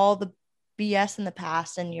with all the BS in the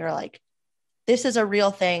past and you're like, this is a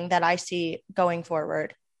real thing that I see going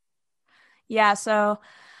forward? Yeah. So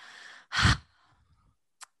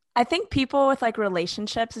I think people with like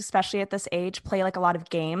relationships, especially at this age, play like a lot of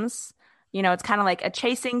games. You know, it's kind of like a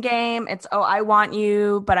chasing game. It's, oh, I want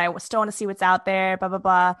you, but I still want to see what's out there, blah, blah,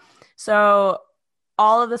 blah. So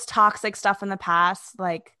all of this toxic stuff in the past,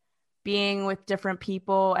 like being with different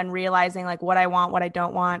people and realizing like what I want, what I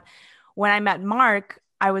don't want. When I met Mark,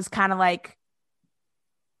 I was kind of like,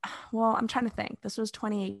 well, I'm trying to think. This was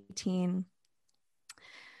 2018.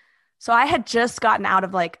 So I had just gotten out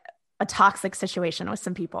of like a toxic situation with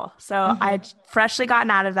some people. So I had freshly gotten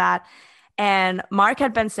out of that. And Mark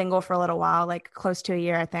had been single for a little while, like close to a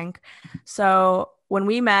year, I think. So when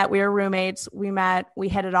we met, we were roommates. We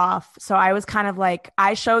hit it off. So I was kind of like,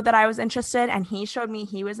 I showed that I was interested and he showed me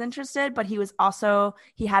he was interested, but he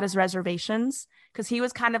had his reservations because he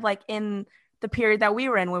was kind of like in the period that we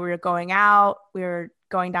were in where we were going out, we were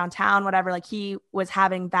going downtown, whatever. Like he was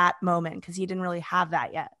having that moment because he didn't really have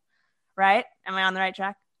that yet. Right? Am I on the right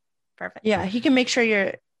track? Perfect. Yeah. He can make sure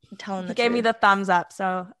you're telling the truth. He gave me the thumbs up.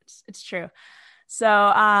 So it's true.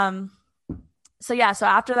 So, so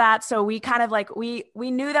after that, so we kind of like, we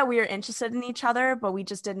knew that we were interested in each other, but we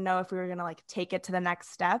just didn't know if we were going to like take it to the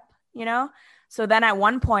next step, you know? So then at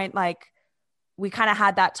one point, like we kind of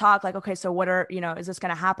had that talk, like, okay, so is this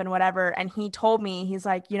going to happen? Whatever. And he told me, he's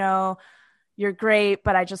like, you're great,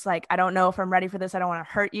 but I just like, I don't know if I'm ready for this. I don't want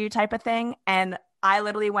to hurt you type of thing. And I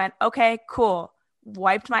literally went, okay, cool.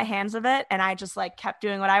 Wiped my hands of it. And I just like kept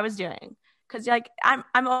doing what I was doing. Cause like, I'm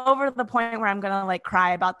over the point where I'm going to like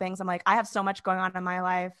cry about things. I'm like, I have so much going on in my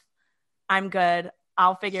life. I'm good.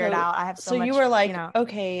 I'll figure it out. I have so much. So you were like,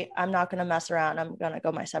 okay, I'm not going to mess around. I'm going to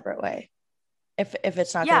go my separate way. If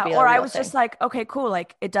it's not going to be or I was just like, okay, cool.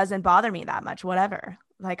 Like it doesn't bother me that much, whatever.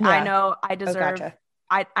 Like, I know I deserve,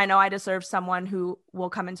 I know I deserve someone who will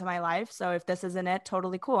come into my life. So if this isn't it,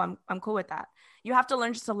 totally cool. I'm cool with that. You have to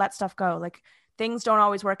learn just to let stuff go. Like things don't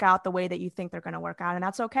always work out the way that you think they're going to work out. And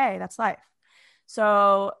that's okay. That's life.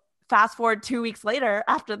 So fast forward 2 weeks later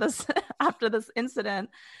after this incident.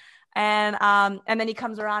 And then he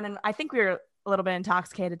comes around and I think we were a little bit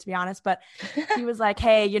intoxicated, to be honest, but he was like,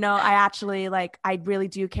 hey, I actually like, I really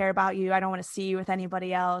do care about you. I don't want to see you with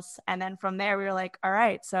anybody else. And then from there we were like, all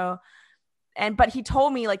right. So, but he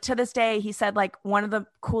told me like to this day, he said like one of the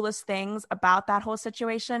coolest things about that whole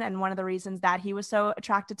situation and one of the reasons that he was so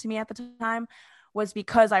attracted to me at the time was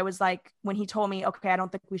because I was like, when he told me, okay, I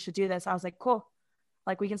don't think we should do this, I was like, cool.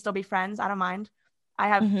 Like, we can still be friends. I don't mind. I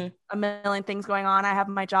have a million things going on. I have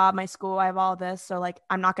my job, my school, I have all this. So like,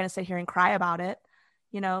 I'm not going to sit here and cry about it,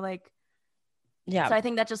 like, Yeah. So I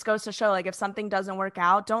think that just goes to show, like, if something doesn't work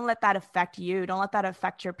out, don't let that affect you. Don't let that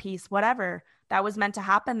affect your peace, whatever that was meant to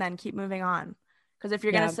happen, then keep moving on. Because if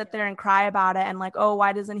you're going to sit there and cry about it and like, oh,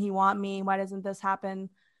 why doesn't he want me? Why doesn't this happen?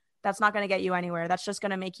 That's not going to get you anywhere. That's just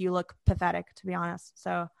going to make you look pathetic, to be honest.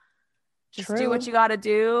 So just do what you got to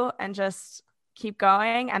do and just keep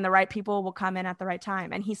going. And the right people will come in at the right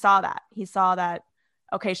time. And he saw that.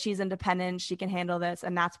 Okay, she's independent. She can handle this.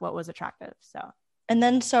 And that's what was attractive. So. And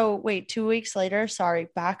then, wait, 2 weeks later,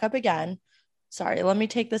 back up again. Sorry, let me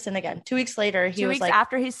take this in again. 2 weeks later, he was like,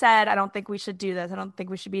 after he said, I don't think we should do this. I don't think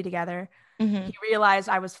we should be together. He realized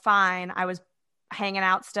I was fine. I was hanging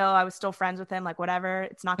out still. I was still friends with him, like whatever.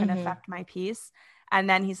 It's not going to affect my peace. And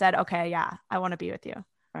then he said, okay, yeah, I want to be with you.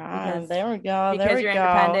 There we go. Because you're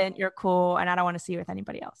independent, you're cool, and I don't want to see you with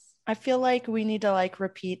anybody else. I feel like we need to like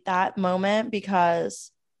repeat that moment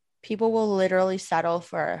because people will literally settle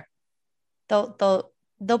for, they'll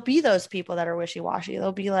be those people that are wishy-washy.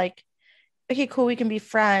 They'll be like, okay, cool, we can be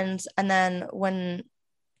friends. And then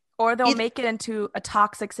or they'll make it into a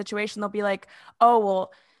toxic situation. They'll be like, oh,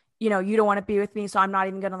 well, you don't want to be with me, so I'm not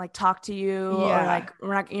even going to like talk to you. Or like,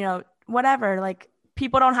 we're not, whatever. Like,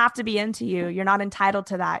 people don't have to be into you. You're not entitled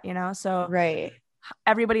to that, So right.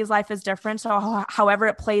 Everybody's life is different. So however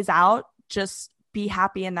it plays out, just be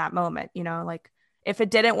happy in that moment, like if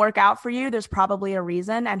it didn't work out for you, there's probably a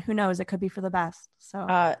reason, and who knows, it could be for the best. So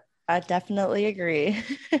I definitely agree.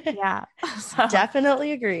 Yeah.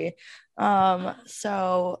 Definitely agree.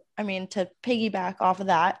 So, I mean, to piggyback off of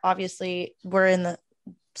that, obviously we're in the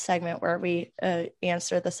segment where we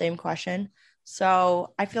answer the same question.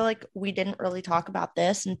 So I feel like we didn't really talk about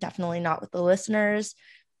this, and definitely not with the listeners.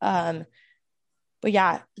 But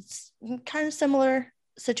yeah, it's kind of similar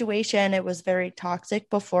situation. It was very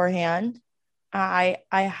toxic beforehand. I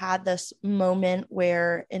had this moment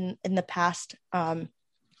where in the past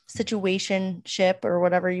situationship or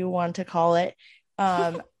whatever you want to call it,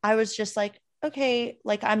 I was just like, okay,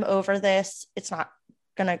 like I'm over this. It's not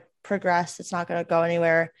gonna progress. It's not gonna go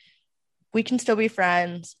anywhere. We can still be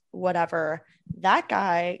friends, whatever. That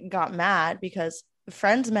guy got mad because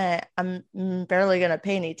friends meant I'm barely gonna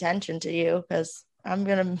pay any attention to you because I'm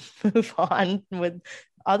gonna move on with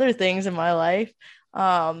other things in my life.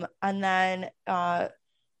 And then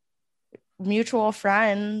mutual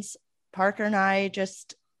friends, Parker and I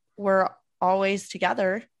just were always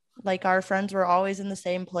together. Like, our friends were always in the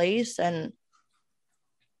same place. And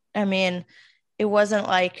I mean, it wasn't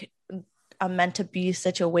like a meant to be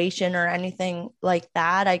situation or anything like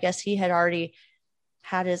that. I guess he had already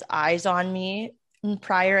had his eyes on me in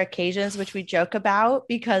prior occasions, which we joke about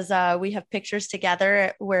because we have pictures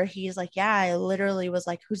together where he's like, yeah, I literally was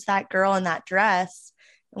like, who's that girl in that dress?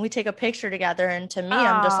 And we take a picture together. And to me,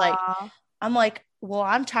 I'm like, well,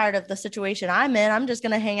 I'm tired of the situation I'm in. I'm just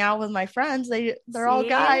going to hang out with my friends. They're all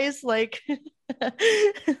guys. Like,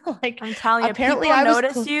 like, I'm telling you, apparently people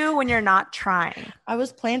notice you when you're not trying. I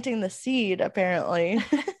was planting the seed, apparently.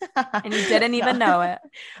 And you didn't even know it.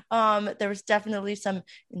 There was definitely some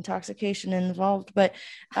intoxication involved, but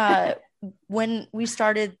when we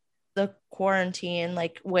started the quarantine,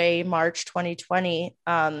 like March 2020,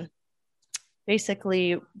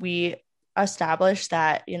 basically we established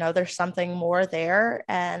that, there's something more there.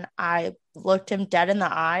 And I looked him dead in the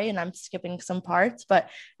eye, and I'm skipping some parts, but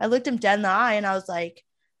I looked him dead in the eye and I was like,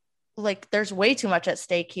 there's way too much at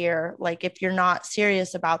stake here. Like, if you're not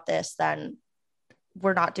serious about this, then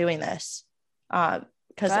we're not doing this.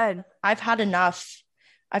 Because I've had enough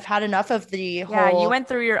of the whole. Yeah, you went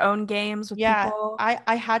through your own games with people.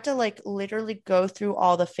 I had to like literally go through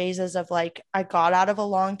all the phases of like, I got out of a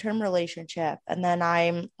long-term relationship, and then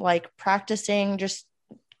I'm like practicing just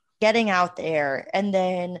getting out there, and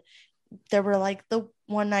then there were like the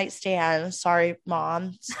one night stands. Sorry,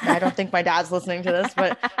 Mom. I don't think my dad's listening to this,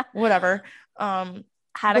 but whatever.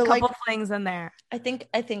 Had a couple things in there. I think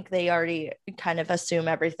they already kind of assume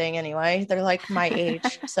everything anyway. They're like my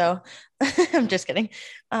age. So I'm just kidding.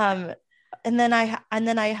 And then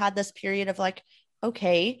I had this period of like,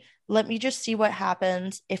 okay, let me just see what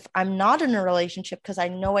happens if I'm not in a relationship, because I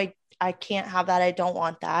know I can't have that. I don't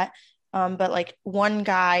want that. But like one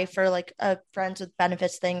guy for like a friends with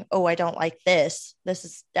benefits thing, oh, I don't like this. This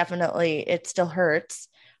is definitely, it still hurts.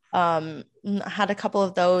 I had a couple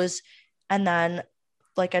of those, and then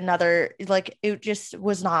like another, like it just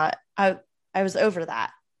was not, I was over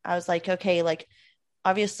that. I was like, okay, like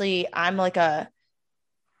obviously I'm like a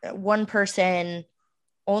one person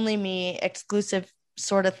only me, exclusive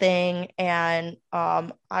sort of thing. And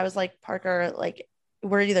I was like, Parker, like,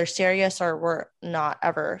 we're either serious or we're not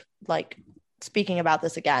ever like speaking about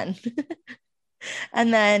this again.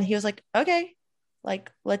 And then he was like, okay,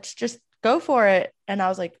 like, let's just go for it. And I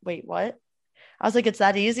was like, wait, what? I was like, it's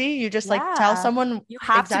that easy? You just like tell someone you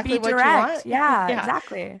have exactly to be what direct. you want? Yeah,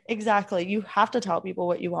 exactly. Exactly. You have to tell people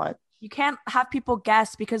what you want. You can't have people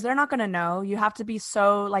guess because they're not going to know. You have to be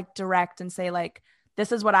so like direct and say like,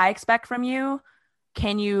 this is what I expect from you.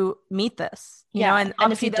 Can you meet this? You know, and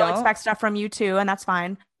obviously they'll expect stuff from you too, and that's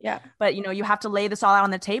fine. Yeah. But, you know, you have to lay this all out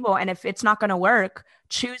on the table. And if it's not going to work,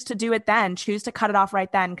 choose to do it then. Choose to cut it off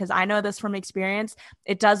right then. Because I know this from experience.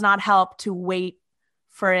 It does not help to wait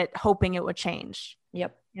for it, hoping it would change.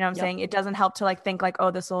 Yep. You know what I'm saying? It doesn't help to like think like,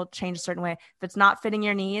 oh, this will change a certain way. If it's not fitting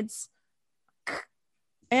your needs.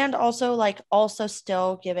 And also like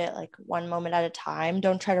still give it like one moment at a time.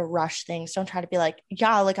 Don't try to rush things. Don't try to be like,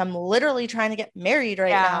 yeah, like I'm literally trying to get married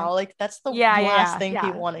right now. Like that's the last thing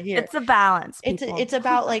people want to hear. It's a balance. It's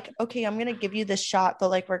about like, okay, I'm going to give you this shot, but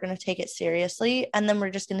like, we're going to take it seriously. And then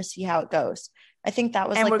we're just going to see how it goes. I think that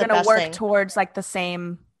was and like we're the going to best work thing. towards like the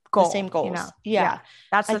same goal. The same goals. You know? Yeah.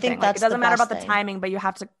 That's the thing. Like, it doesn't matter about the thing. timing, but you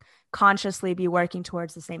have to consciously be working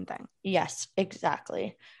towards the same thing. Yes,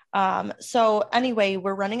 exactly. So anyway,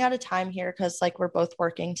 we're running out of time here because like we're both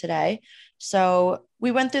working today. So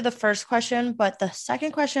we went through the first question, but the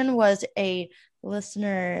second question was a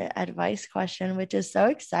listener advice question, which is so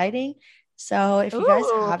exciting. So if you guys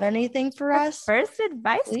have anything for us, first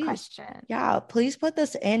advice question. Yeah, please put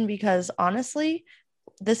this in because honestly,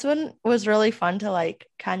 this one was really fun to like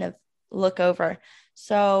kind of look over.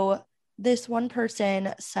 So this one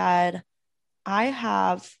person said, I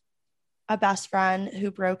have a best friend who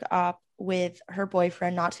broke up with her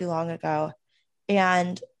boyfriend not too long ago.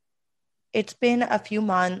 And it's been a few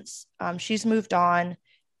months. She's moved on,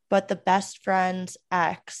 but the best friend's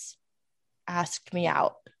ex asked me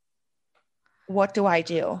out. What do I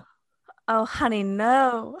do? Oh, honey,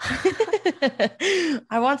 no.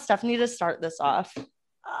 I want Stephanie to start this off.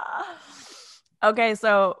 Okay,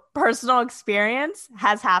 so personal experience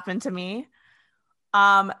has happened to me.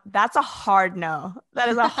 That's a hard no. That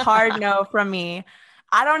is a hard no from me.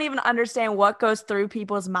 I don't even understand what goes through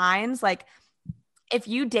people's minds. Like, if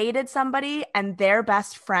you dated somebody and their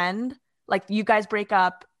best friend, like you guys break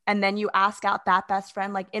up and then you ask out that best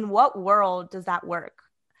friend, like in what world does that work?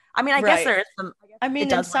 I mean, I guess there is some. I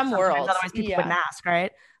mean, in some worlds, otherwise people wouldn't ask,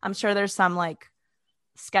 right? I'm sure there's some like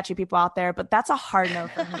sketchy people out there, but that's a hard no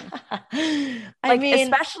for me.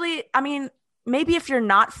 Especially, maybe if you're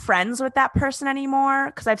not friends with that person anymore,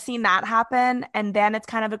 because I've seen that happen, and then it's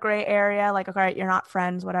kind of a gray area. Like, okay, you're not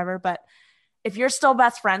friends, whatever. But if you're still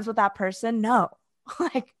best friends with that person, no,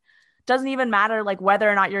 like, doesn't even matter like whether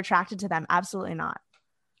or not you're attracted to them. Absolutely not.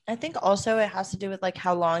 I think also it has to do with like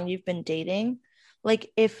how long you've been dating.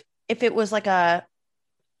 Like if it was like a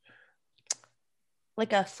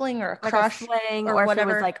fling or a crush, or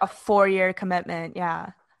whatever, if it was like a 4-year commitment.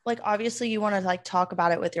 Yeah. Like obviously you want to like talk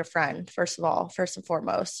about it with your friend first and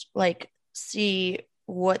foremost, like see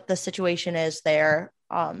what the situation is there.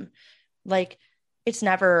 Like it's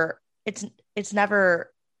never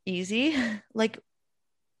easy like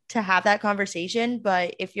to have that conversation,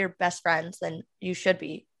 but if you're best friends, then you should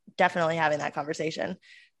be definitely having that conversation.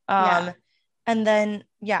 And then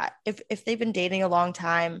if they've been dating a long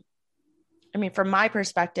time, I mean, from my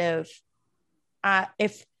perspective,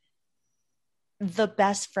 if the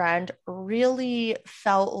best friend really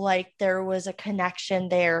felt like there was a connection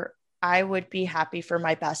there, I would be happy for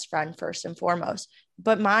my best friend first and foremost.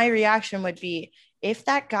 But my reaction would be, if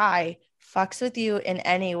that guy fucks with you in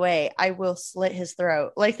any way, I will slit his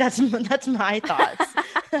throat. Like that's my thoughts.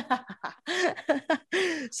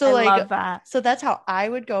 So I love that. So that's how I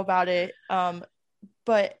would go about it.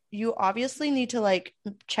 But you obviously need to like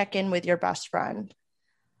check in with your best friend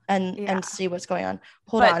and see what's going on.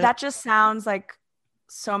 Hold on. That just sounds like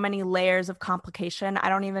so many layers of complication. I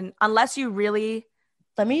don't even, unless you really.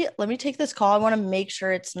 Let me take this call. I want to make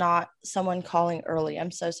sure it's not someone calling early.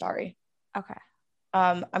 I'm so sorry. Okay.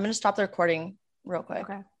 I'm going to stop the recording real quick.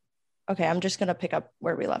 Okay. I'm just going to pick up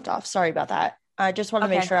where we left off. Sorry about that. I just want to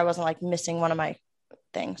make sure I wasn't like missing one of my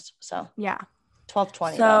things. So yeah.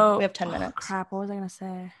 12:20. So we have 10 minutes. Crap. What was I going to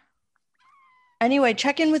say? Anyway,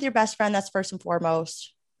 check in with your best friend. That's first and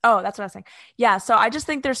foremost. Oh, that's what I was saying. Yeah. So I just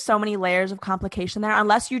think there's so many layers of complication there,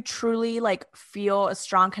 unless you truly like feel a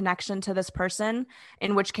strong connection to this person,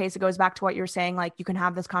 in which case it goes back to what you're saying. Like you can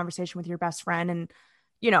have this conversation with your best friend and,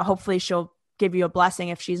 you know, hopefully she'll give you a blessing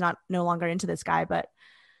if she's no longer into this guy. But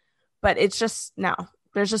it's just, no,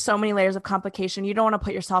 there's just so many layers of complication. You don't want to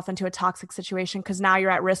put yourself into a toxic situation because now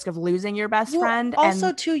you're at risk of losing your best friend. Also,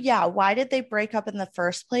 and too, yeah, why did they break up in the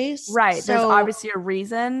first place? right. There's So obviously a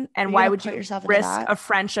reason. And you're why gonna would put you yourself into risk that? a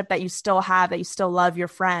friendship that you still have, that you still love your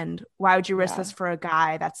friend? Why would you risk Yeah. this for a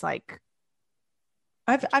guy that's like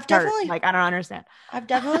I've hurt? definitely Like, I don't understand. I've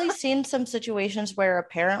definitely seen some situations where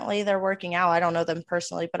apparently they're working out. I don't know them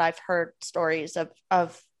personally, but I've heard stories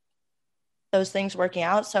of those things working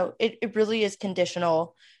out. So it really is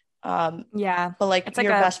conditional. Yeah. But like It's like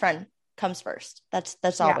your a, best friend comes first. That's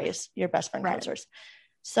yeah, always your best friend comes right. first.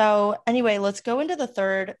 So anyway, let's go into the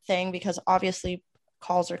third thing because obviously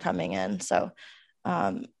calls are coming in. So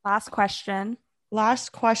Last question.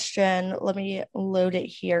 last question. Let me load it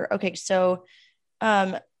here. Okay, so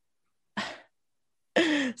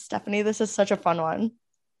Stephanie, this is such a fun one.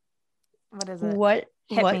 What is it? What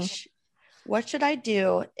Hit what me. what should I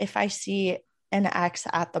do if I see an ex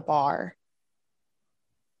at the bar?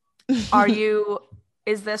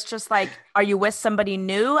 Is this just like, are you with somebody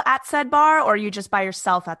new at said bar, or are you just by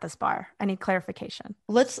yourself at this bar? I need clarification.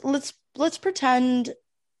 let's pretend,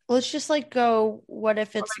 let's just like go, what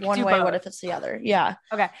if it's like, one do way, both. what if it's the other? Yeah.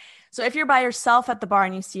 Okay. So if you're by yourself at the bar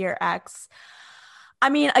and you see your ex, I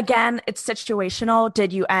mean, again, it's situational.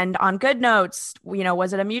 Did you end on good notes?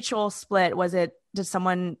 Was it a mutual split? Did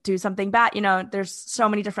someone do something bad? There's so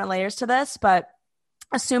many different layers to this, but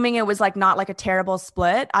assuming it was like not like a terrible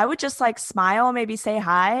split, I would just like smile, maybe say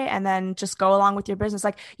hi, and then just go along with your business.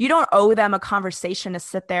 Like, you don't owe them a conversation to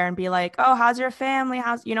sit there and be like, oh, how's your family?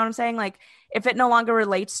 You know what I'm saying? Like, if it no longer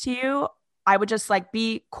relates to you, I would just like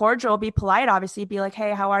be cordial, be polite, obviously, be like,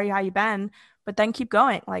 hey, how are you? How you been? But then keep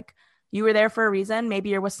going. Like, you were there for a reason. Maybe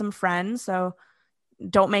you're with some friends. So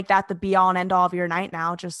don't make that the be all and end all of your night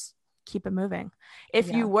now. Just keep it moving.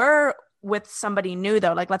 If you were with somebody new,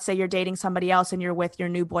 though, like let's say you're dating somebody else and you're with your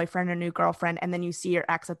new boyfriend or new girlfriend, and then you see your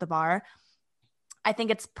ex at the bar, I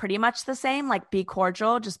think it's pretty much the same. Like, be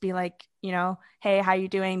cordial. Just be like, hey, how you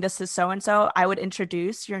doing? This is so-and-so. I would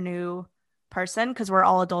introduce your new person because we're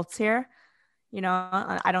all adults here.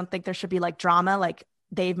 I don't think there should be like drama. Like,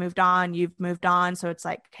 they've moved on, you've moved on. So it's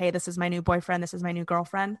like, hey, this is my new boyfriend. This is my new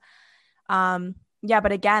girlfriend. Yeah.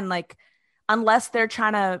 But again, like, unless they're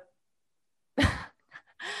trying to,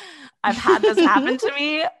 I've had this happen to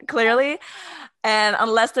me clearly. And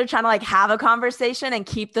unless they're trying to like have a conversation and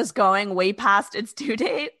keep this going way past its due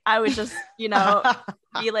date, I would just, be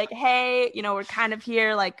like, hey, we're kind of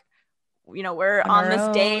here, like, we're on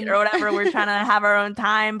this date or whatever. We're trying to have our own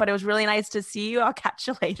time, but it was really nice to see you. I'll catch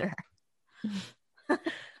you later.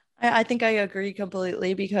 I think I agree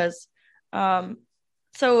completely because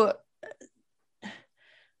so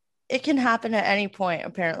it can happen at any point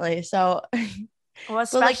apparently. So well,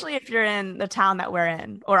 especially if you're in the town that we're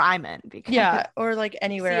in or I'm in, because or like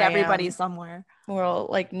anywhere, see everybody somewhere, or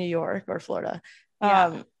like New York or Florida.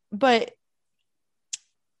 Yeah. But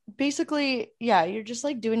basically, yeah, you're just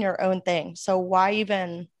like doing your own thing. So why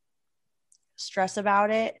even stress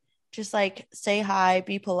about it? Just like say hi,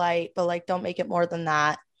 be polite, but like don't make it more than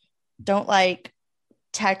that. Don't like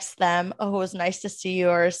text them, oh, it was nice to see you,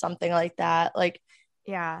 or something like that. Like,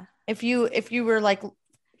 yeah, if you were like,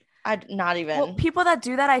 I'd not even. Well, people that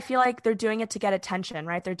do that, I feel like they're doing it to get attention,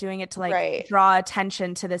 right? They're doing it to like draw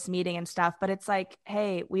attention to this meeting and stuff. But it's like,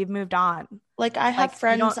 hey, we've moved on. Like, I have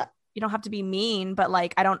friends. You don't have to be mean, but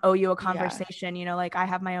like, I don't owe you a conversation. Like, I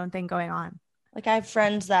have my own thing going on. Like, I have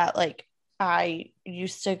friends that like I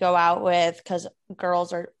used to go out with because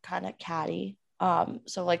girls are kind of catty.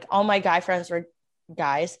 So like all my guy friends were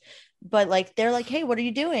guys, but like they're like, hey, what are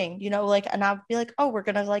you doing? Like, and I'd be like, oh, we're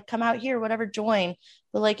gonna like come out here, whatever, join.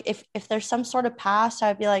 But like if there's some sort of past,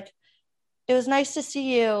 I'd be like, it was nice to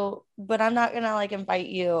see you, but I'm not gonna like invite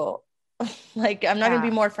you. Like, I'm not gonna be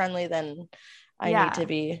more friendly than I need to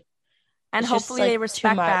be. And it's hopefully they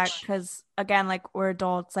respect that, because again, like, we're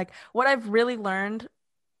adults. Like, what I've really learned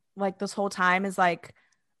like this whole time is like,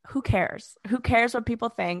 who cares what people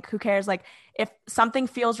think? Who cares? Like, if something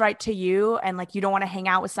feels right to you and like you don't want to hang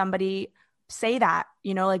out with somebody, say that,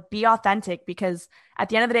 like, be authentic, because at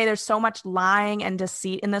the end of the day, there's so much lying and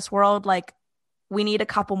deceit in this world. Like, we need a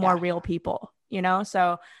couple more real people,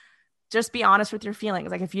 so just be honest with your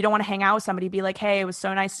feelings. Like, if you don't want to hang out with somebody, be like, hey, it was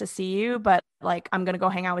so nice to see you, but like, I'm going to go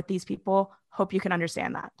hang out with these people. Hope you can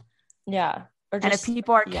understand that. Yeah. And if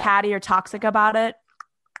people are catty or toxic about it,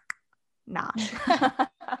 nah.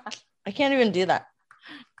 I can't even do that.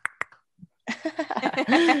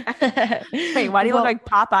 Wait, why do you look like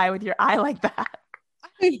Popeye with your eye like that?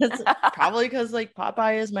 It's probably because like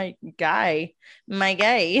Popeye is my guy.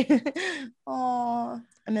 Oh,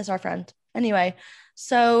 I miss our friend. Anyway,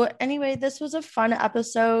 this was a fun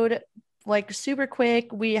episode. like super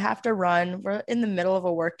quick. We have to run. We're in the middle of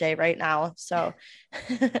a work day right now. So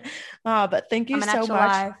but thank you Coming so at you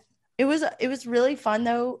much. live. It was really fun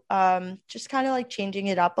though. Just kind of like changing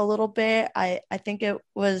it up a little bit. I think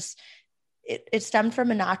it stemmed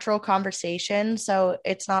from a natural conversation. So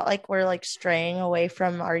it's not like we're like straying away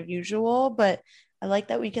from our usual, but I like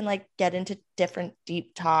that we can like get into different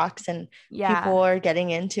deep talks and Yeah. people are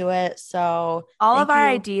getting into it. So All thank of our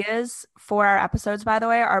you. ideas for our episodes, by the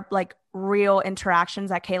way, are like real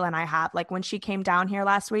interactions that Kayla and I had. Like when she came down here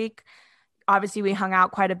last week, obviously we hung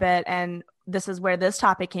out quite a bit, and this is where this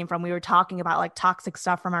topic came from. We were talking about like toxic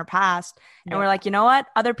stuff from our past, and we're like, you know what?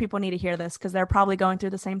 Other people need to hear this because they're probably going through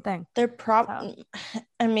the same thing. They're probably,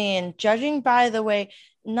 I mean, judging by the way,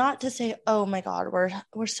 not to say, oh my God,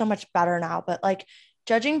 we're so much better now, but like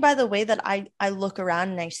judging by the way that I look around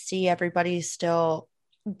and I see everybody still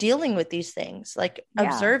dealing with these things, like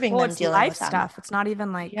observing them it's dealing life with them. stuff. It's not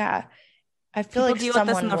even like I feel people like deal with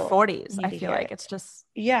this in their someone 40s. I feel like it's just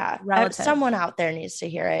relative. relative. Someone out there needs to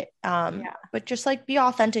hear it. But just like be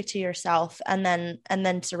authentic to yourself, and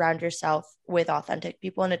then surround yourself with authentic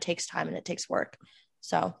people, and it takes time and it takes work.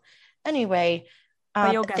 So anyway,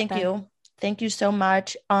 But you'll get thank there. you. Thank you so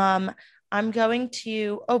much. I'm going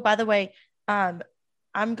to, oh, by the way, I'm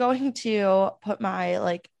going to put my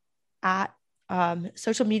like at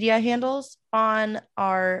social media handles on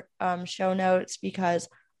our show notes because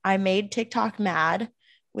I made TikTok mad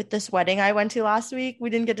with this wedding I went to last week. We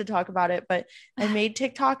didn't get to talk about it, but I made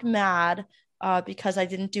TikTok mad because I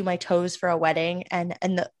didn't do my toes for a wedding, and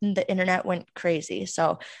the internet went crazy.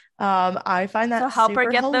 So I find that So help her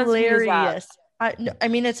super get those views up. hilarious. I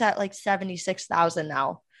mean, it's at like 76,000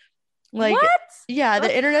 now. Like, what? yeah,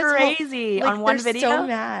 That's the internet's crazy like, on one they're video. so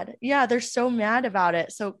mad. Yeah, they're so mad about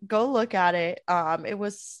it. So go look at it. It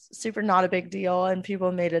was super not a big deal, and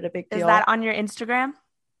people made it a big deal. Is that on your Instagram?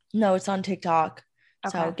 No, it's on TikTok.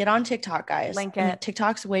 Okay. So get on TikTok, guys. Link And it.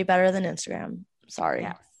 TikTok's way better than Instagram. Sorry.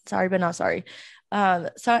 Yes. Sorry, but not sorry.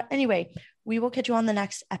 So anyway, we will catch you on the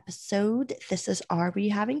next episode. This is Are We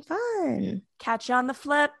Having Fun? Catch you on the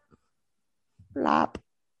flip. Flop.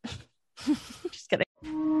 Just kidding.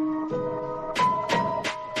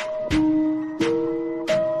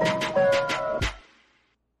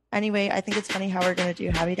 Anyway, I think it's funny how we're going to do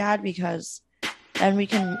Happy Dad, because then we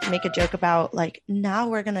can make a joke about like, now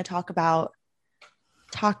we're going to talk about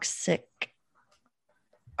toxic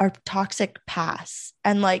past,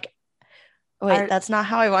 and like, wait, that's not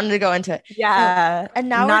how I wanted to go into it. Yeah. And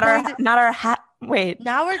now wait.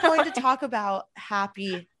 Now we're going to talk about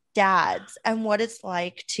happy dads and what it's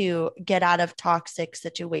like to get out of toxic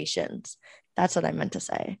situations. That's what I meant to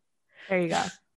say. There you go.